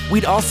touch.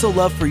 We'd also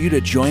love for you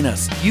to join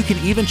us. You can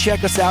even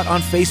check us out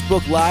on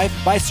Facebook Live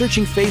by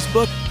searching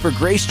Facebook for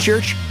Grace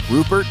Church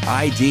Rupert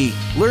ID.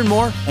 Learn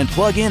more and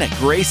plug in at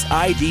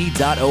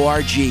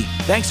graceid.org.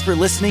 Thanks for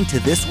listening to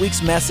this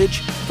week's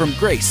message from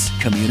Grace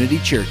Community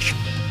Church.